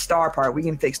 we got the star part. We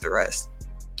can fix the rest.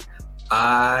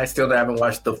 I still haven't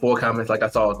watched the full comments. Like, I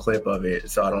saw a clip of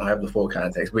it, so I don't have the full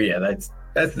context. But yeah, that's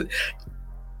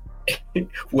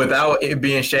without it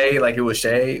being shade, like it was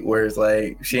shade, where it's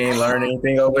like she ain't learned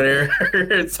anything over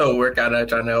there. So we're kind of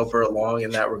trying to help her along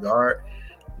in that regard.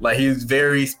 Like, he's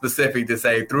very specific to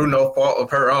say, through no fault of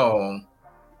her own,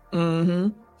 she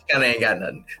kind of ain't got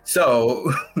nothing.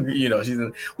 So, she's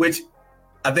in, which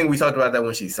I think we talked about that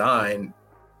when she signed.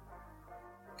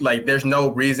 Like, there's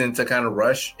no reason to kind of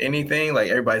rush anything.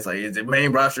 Like, everybody's like, is it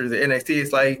main roster? Is it NXT?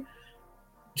 It's like,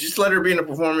 just let her be in the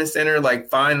performance center. Like,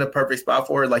 find the perfect spot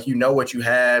for her. Like, what you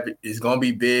have is going to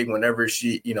be big whenever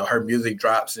she, her music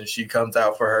drops and she comes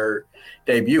out for her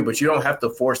debut. But you don't have to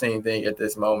force anything at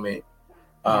this moment.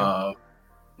 Like,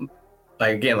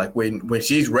 again, like, when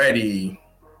she's ready,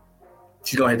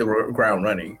 she's going to hit the ground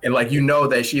running. And, like,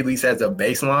 that she at least has a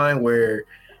baseline where,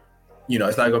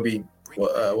 it's not going to be,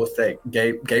 what's that,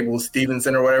 Gable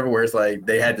Stevenson or whatever, where it's like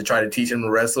they had to try to teach him to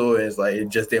wrestle and it's like it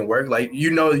just didn't work. Like,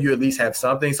 you at least have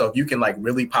something. So if you can, like,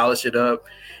 really polish it up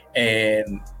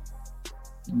and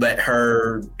let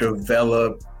her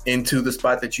develop into the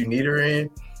spot that you need her in,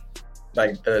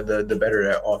 like the better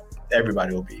that off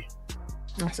everybody will be.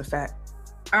 That's a fact.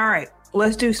 All right,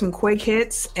 let's do some quick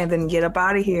hits and then get up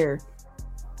out of here.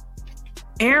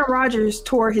 Aaron Rodgers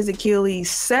tore his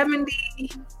Achilles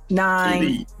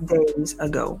 79 days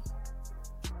ago.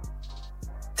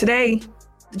 Today,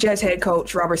 the Jets head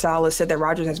coach Robert Saleh said that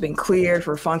Rodgers has been cleared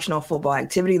for functional football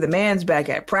activity. The man's back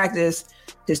at practice.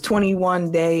 His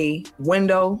 21-day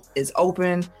window is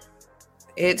open.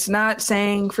 It's not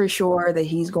saying for sure that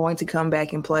he's going to come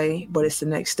back and play, but it's the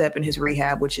next step in his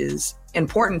rehab, which is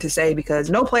important to say because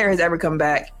no player has ever come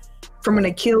back from an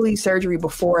Achilles surgery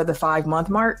before the 5-month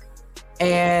mark.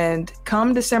 And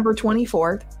come December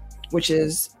 24th, which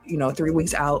is, 3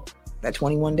 weeks out, that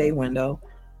 21-day window,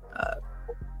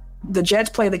 the Jets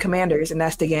play the Commanders, and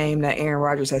that's the game that Aaron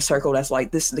Rodgers has circled as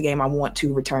like, this is the game I want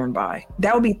to return by.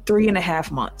 That would be 3.5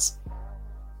 months.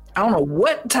 I don't know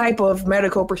what type of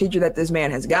medical procedure that this man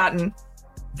has gotten.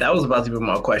 That was about to be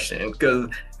my question,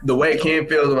 because the way Ken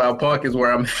feels about Punk is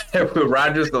where I'm at with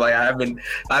Rodgers. So like I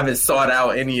haven't sought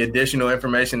out any additional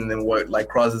information than what like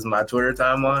crosses my Twitter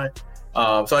timeline.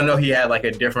 So I know he had like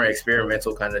a different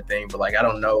experimental kind of thing, but like I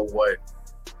don't know what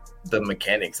the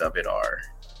mechanics of it are.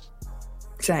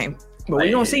 Same. But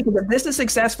we're going to see, because if this is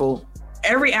successful,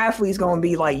 every athlete's going to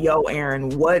be like, yo,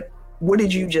 Aaron, what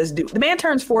did you just do? The man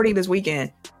turns 40 this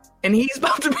weekend, and he's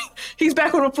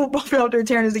back on a football field after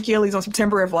tearing his Achilles on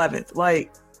September 11th.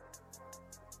 Like,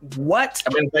 what?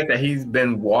 I mean, the fact that he's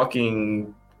been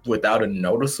walking without a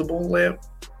noticeable limp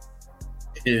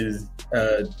is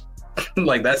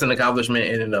like, that's an accomplishment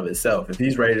in and of itself. If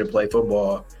he's ready to play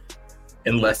football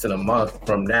in less than a month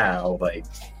from now, like,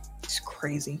 it's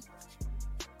crazy.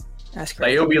 That's crazy.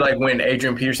 Like, it'll be like when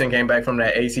Adrian Peterson came back from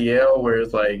that ACL, where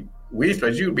it's like, we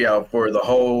expect you to be out for the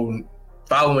whole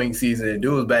following season. The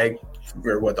dude was back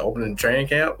for the opening training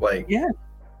camp. Like, yeah.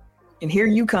 And here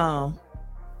you come.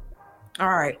 All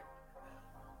right.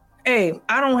 Hey,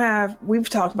 we've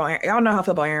talked about, y'all know how I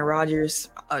feel about Aaron Rodgers.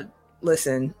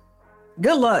 Listen,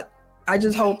 good luck. I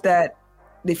just hope that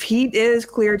if he is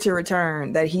cleared to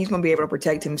return, that he's going to be able to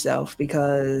protect himself,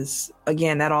 because,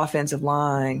 again, that offensive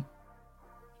line,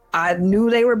 I knew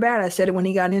they were bad. I said it when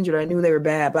he got injured. I knew they were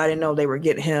bad, but I didn't know they were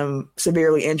getting him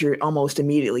severely injured almost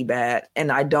immediately bad. And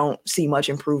I don't see much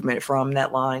improvement from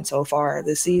that line so far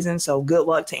this season. So good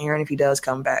luck to Aaron if he does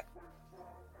come back.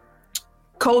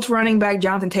 Colts running back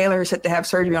Jonathan Taylor is set to have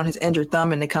surgery on his injured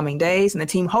thumb in the coming days, and the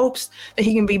team hopes that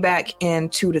he can be back in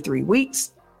 2 to 3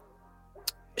 weeks.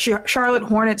 Charlotte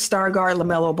Hornets star guard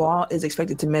LaMelo Ball is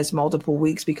expected to miss multiple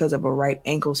weeks because of a right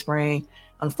ankle sprain.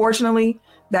 Unfortunately,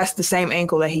 that's the same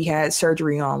ankle that he had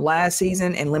surgery on last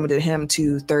season and limited him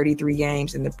to 33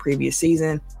 games in the previous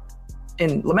season.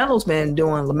 And LaMelo's been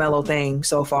doing LaMelo thing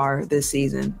so far this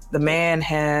season. The man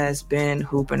has been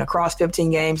hooping across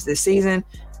 15 games this season.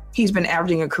 He's been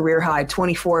averaging a career-high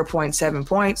 24.7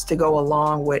 points to go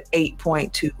along with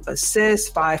 8.2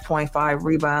 assists, 5.5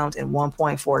 rebounds, and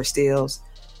 1.4 steals.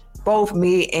 Both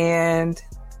me and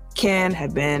Ken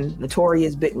have been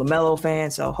notorious big LaMelo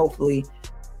fans, so hopefully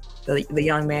the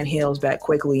young man heals back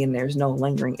quickly and there's no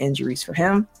lingering injuries for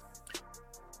him.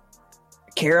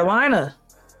 Carolina,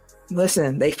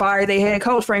 listen, they fired their head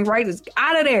coach. Frank Reich is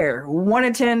out of there.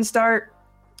 1-10 start.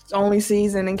 It's only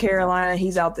season in Carolina.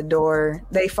 He's out the door.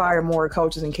 They fire more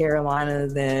coaches in Carolina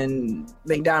than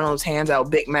McDonald's hands out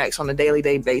Big Macs on a daily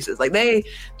basis. Like they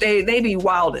be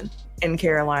wilding in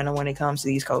Carolina when it comes to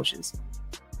these coaches.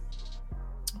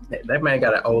 That man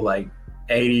got to owe like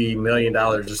 $80 million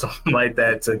or something like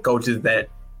that to coaches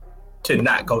to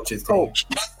not coach his team.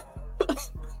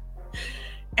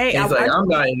 Hey, he's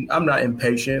I'm not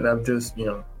impatient. I'm just,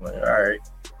 like, all right.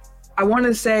 I want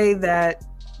to say that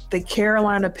the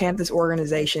Carolina Panthers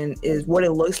organization is what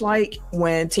it looks like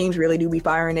when teams really do be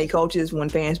firing their coaches, when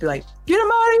fans be like, get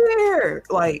them out of here.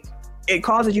 Like, it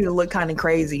causes you to look kind of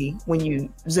crazy when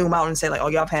you zoom out and say, like, oh,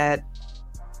 y'all have had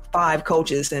 5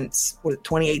 coaches since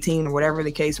 2018 or whatever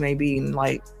the case may be. And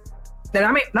like, then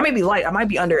I may be light. I might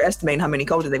be underestimating how many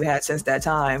coaches they've had since that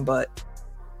time, but.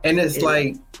 And it's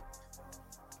like,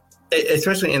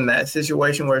 especially in that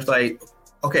situation where it's like,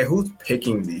 okay, who's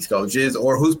picking these coaches,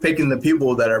 or who's picking the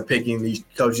people that are picking these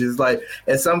coaches? Like,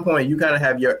 at some point, you kind of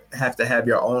have to have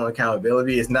your own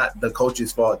accountability. It's not the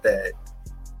coach's fault that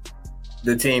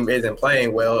the team isn't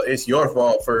playing well. It's your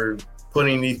fault for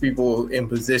putting these people in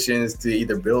positions to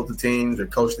either build the teams or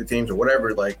coach the teams or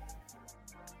whatever. Like,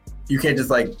 you can't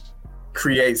just like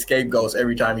create scapegoats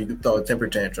every time you throw a temper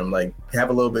tantrum. Like,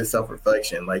 have a little bit of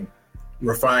self-reflection. Like,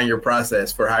 refine your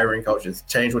process for hiring coaches.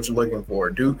 Change what you're looking for.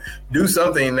 Do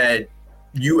something that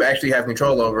you actually have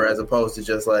control over, as opposed to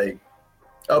just like,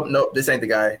 oh nope, this ain't the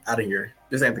guy, out of here.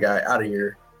 This ain't the guy, out of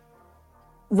here.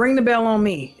 Ring the bell on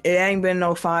me. It ain't been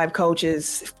no 5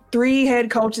 coaches, 3 head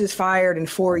coaches fired in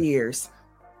 4 years.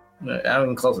 I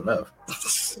mean, close enough.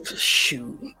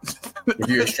 Shoot. If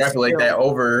you extrapolate that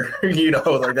over,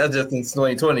 like that's just in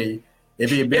 2020.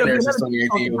 If he had been there since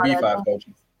 2018, it would be 5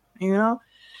 coaches. You know?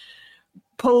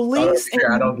 Police.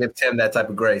 I don't give Tim that type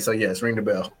of grace. So yes, ring the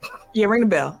bell. Yeah, ring the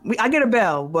bell. I get a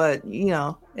bell, but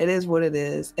it is what it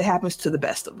is. It happens to the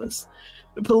best of us.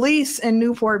 The police in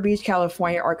Newport Beach,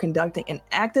 California are conducting an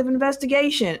active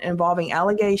investigation involving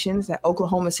allegations that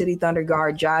Oklahoma City Thunder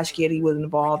guard Josh Giddey was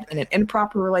involved in an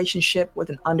improper relationship with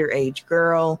an underage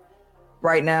girl.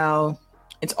 Right now,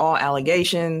 it's all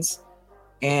allegations,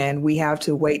 and we have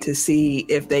to wait to see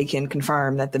if they can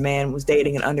confirm that the man was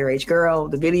dating an underage girl.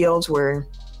 The videos were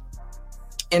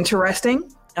interesting.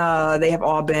 They have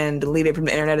all been deleted from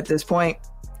the internet at this point.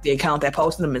 The account that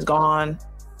posted them is gone.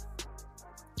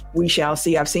 We shall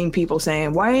see. I've seen people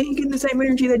saying, why ain't he getting the same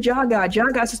energy that Ja got? Ja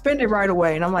got suspended right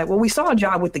away. And I'm like, well, we saw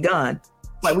Ja with the gun.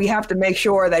 Like, we have to make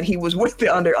sure that he was with we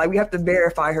have to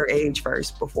verify her age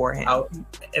first beforehand.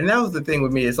 And that was the thing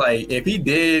with me. It's like, if he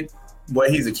did what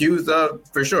he's accused of,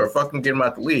 for sure, fucking get him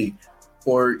out the league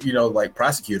or, like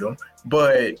prosecute him.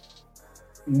 But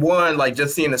one, like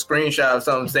just seeing a screenshot of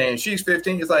something saying she's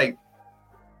 15, it's like,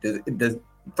 does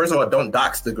first of all, don't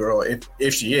dox the girl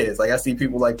if she is. Like, I see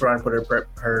people like trying to put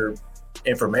her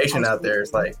information out there.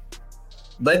 It's like,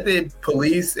 let the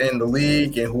police and the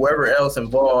league and whoever else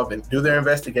involved and do their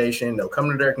investigation. They'll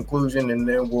come to their conclusion, and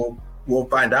then we'll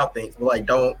find out things. But like,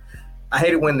 I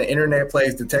hate it when the internet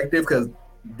plays detective, because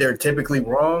they're typically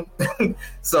wrong.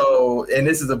 So, and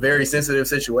this is a very sensitive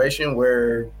situation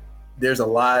where there's a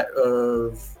lot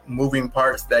of moving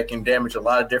parts that can damage a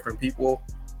lot of different people.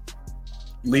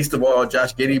 Least of all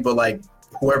Josh Giddey, but like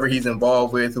whoever he's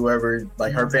involved with, whoever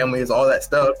like her family is, all that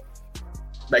stuff.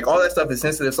 Like, all that stuff is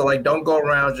sensitive. So like, don't go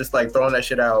around just like throwing that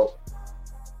shit out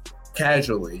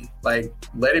casually. Like,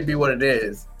 let it be what it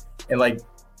is. And like,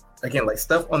 again, like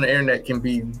stuff on the internet can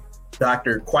be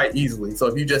doctored quite easily. So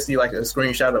if you just see like a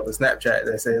screenshot of a Snapchat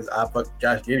that says I fucked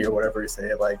Josh Giddey or whatever it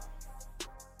said, like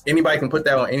anybody can put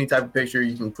that on any type of picture.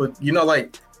 You can put,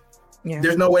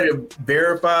 there's no way to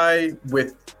verify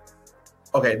with.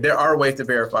 Okay, there are ways to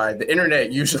verify. The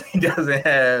internet usually doesn't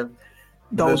have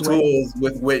those tools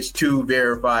with which to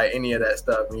verify any of that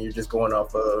stuff, and you're just going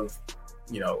off of,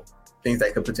 things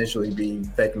that could potentially be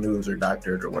fake news or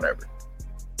doctored or whatever.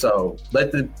 So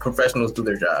let the professionals do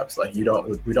their jobs. Like, we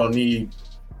don't need,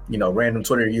 random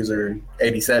Twitter user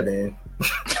 87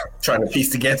 trying to piece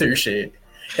together shit.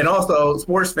 And also,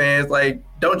 sports fans, like,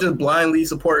 don't just blindly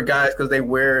support guys because they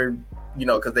wear,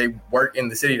 because they work in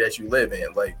the city that you live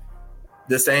in. Like,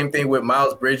 the same thing with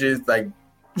Miles Bridges. Like,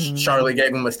 Charlotte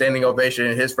gave him a standing ovation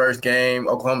in his first game.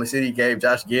 Oklahoma City gave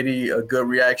Josh Giddey a good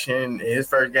reaction in his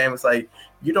first game. It's like,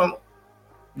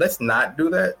 let's not do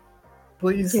that,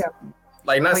 please. Yeah.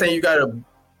 Like, not saying you got to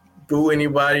boo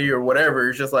anybody or whatever.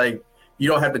 It's just like, you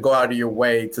don't have to go out of your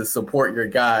way to support your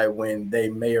guy when they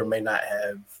may or may not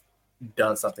have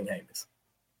done something heinous.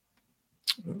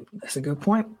 That's a good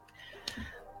point.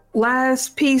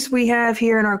 Last piece we have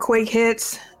here in our Quake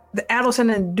Hits. The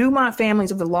Adelson and Dumont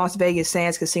families of the Las Vegas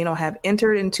Sands Casino have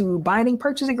entered into binding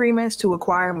purchase agreements to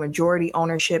acquire majority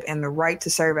ownership and the right to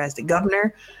serve as the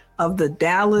governor of the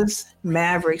Dallas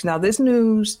Mavericks. Now, this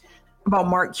news about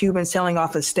Mark Cuban selling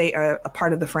off a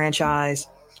part of the franchise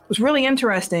was really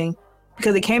interesting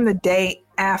because it came the day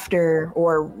after,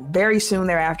 or very soon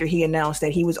thereafter, he announced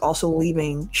that he was also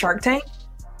leaving Shark Tank,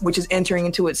 which is entering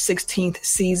into its 16th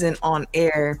season on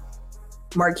air.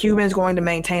 Mark Cuban is going to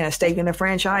maintain a stake in the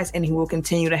franchise, and he will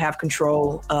continue to have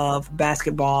control of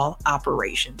basketball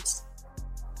operations.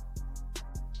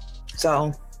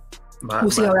 So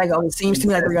we'll see how that goes. It seems to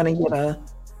me like we're going to get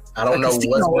I don't know what's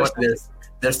going on.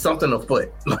 There's something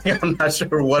afoot. Like, I'm not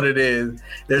sure what it is.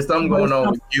 There's something going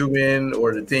on with Cuban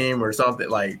or the team or something.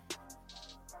 Like,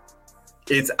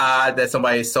 it's odd that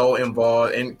somebody is so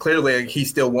involved, and clearly he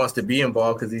still wants to be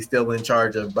involved because he's still in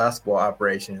charge of basketball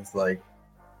operations. Like,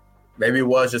 maybe it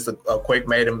was just a quick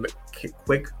way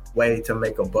to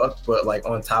make a buck, but like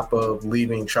on top of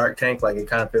leaving Shark Tank, like it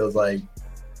kind of feels like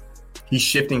he's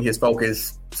shifting his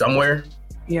focus somewhere.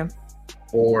 Yeah.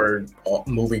 Or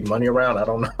moving money around. I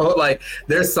don't know. Like,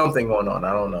 there's something going on.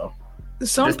 I don't know.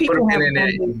 Some just people have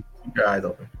keep your eyes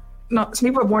open. No, some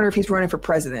people have wondered if he's running for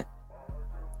president.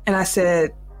 And I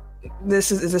said, is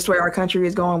this the way our country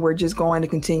is going? We're just going to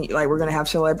continue. Like, we're going to have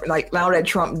celebrity. Like, now that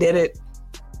Trump did it,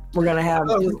 we're going to have.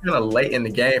 It's kind of late in the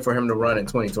game for him to run in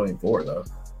 2024, though.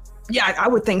 Yeah, I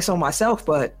would think so myself,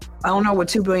 but I don't know what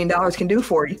 $2 billion can do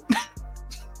for you.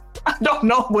 I don't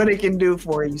know what it can do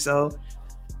for you, so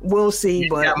we'll see.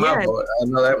 But yeah, I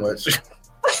know that much.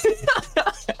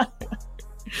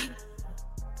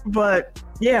 But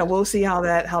yeah, we'll see how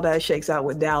that shakes out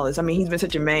with Dallas. I mean, he's been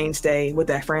such a mainstay with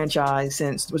that franchise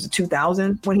since, was it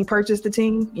 2000 when he purchased the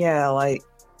team? Yeah, like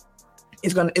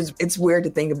it's weird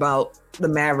to think about the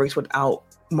Mavericks without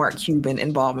Mark Cuban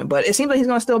involvement, but it seems like he's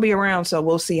going to still be around. So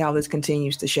we'll see how this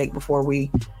continues to shake before we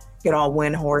get all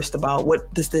windhorsed about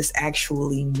what does this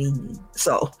actually mean.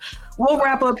 So we'll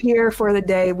wrap up here for the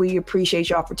day. We appreciate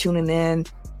y'all for tuning in.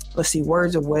 Let's see,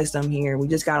 words of wisdom here. We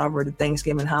just got over the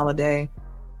Thanksgiving holiday.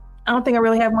 I don't think I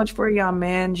really have much for y'all,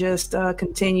 man. Just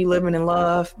continue living in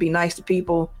love, be nice to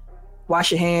people,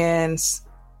 wash your hands,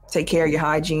 take care of your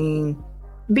hygiene,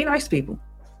 be nice to people.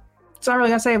 That's all I really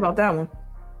got to say about that one.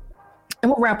 And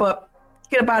we'll wrap up,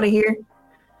 get up out of here.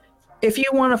 If you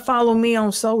want to follow me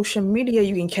on social media,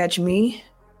 you can catch me.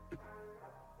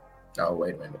 Oh,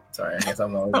 wait a minute. Sorry, I guess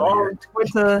I'm on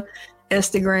Twitter,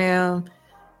 Instagram,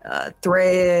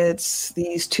 Threads,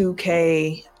 these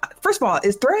 2K. First of all,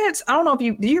 is Threads? I don't know if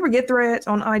did you ever get Threads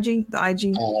on IG? The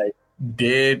IG? I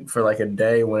did for like a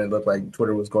day when it looked like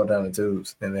Twitter was going down the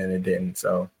tubes, and then it didn't.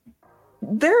 So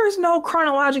there is no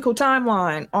chronological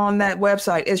timeline on that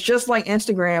website. It's just like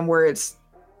Instagram where it's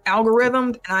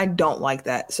algorithmed, and I don't like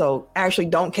that. So actually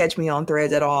don't catch me on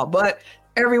Threads at all. But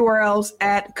everywhere else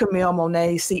at Camille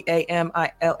Monet, CAMILLEMONAE.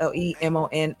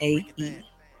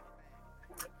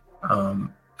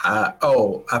 I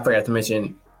forgot to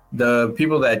mention the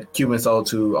people that Cuban sold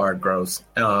to are gross,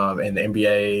 and the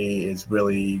NBA is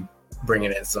really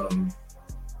bringing in some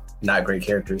not great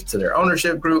characters to their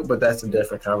ownership group, but that's a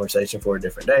different conversation for a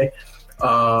different day.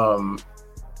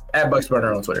 At Bucks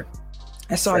Burner on Twitter.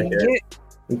 That's all you get.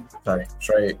 Sorry,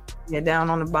 straight. Yeah, down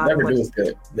on the bottom. Never do is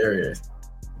good. There it is.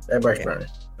 At Bucks Burner,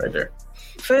 right there.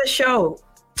 For the show,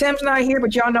 Tim's not here,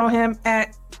 but y'all know him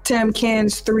at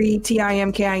TimKinz3,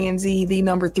 TIMKINZ, the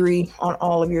number 3 on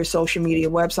all of your social media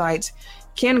websites.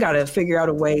 Ken got to figure out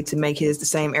a way to make his the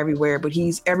same everywhere, but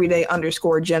he's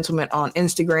everyday_gentleman on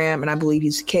Instagram, and I believe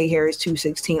he's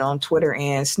KHarris216 on Twitter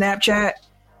and Snapchat.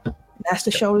 That's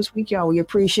the show this week, y'all. We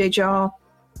appreciate y'all.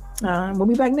 We'll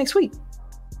be back next week.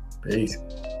 Peace.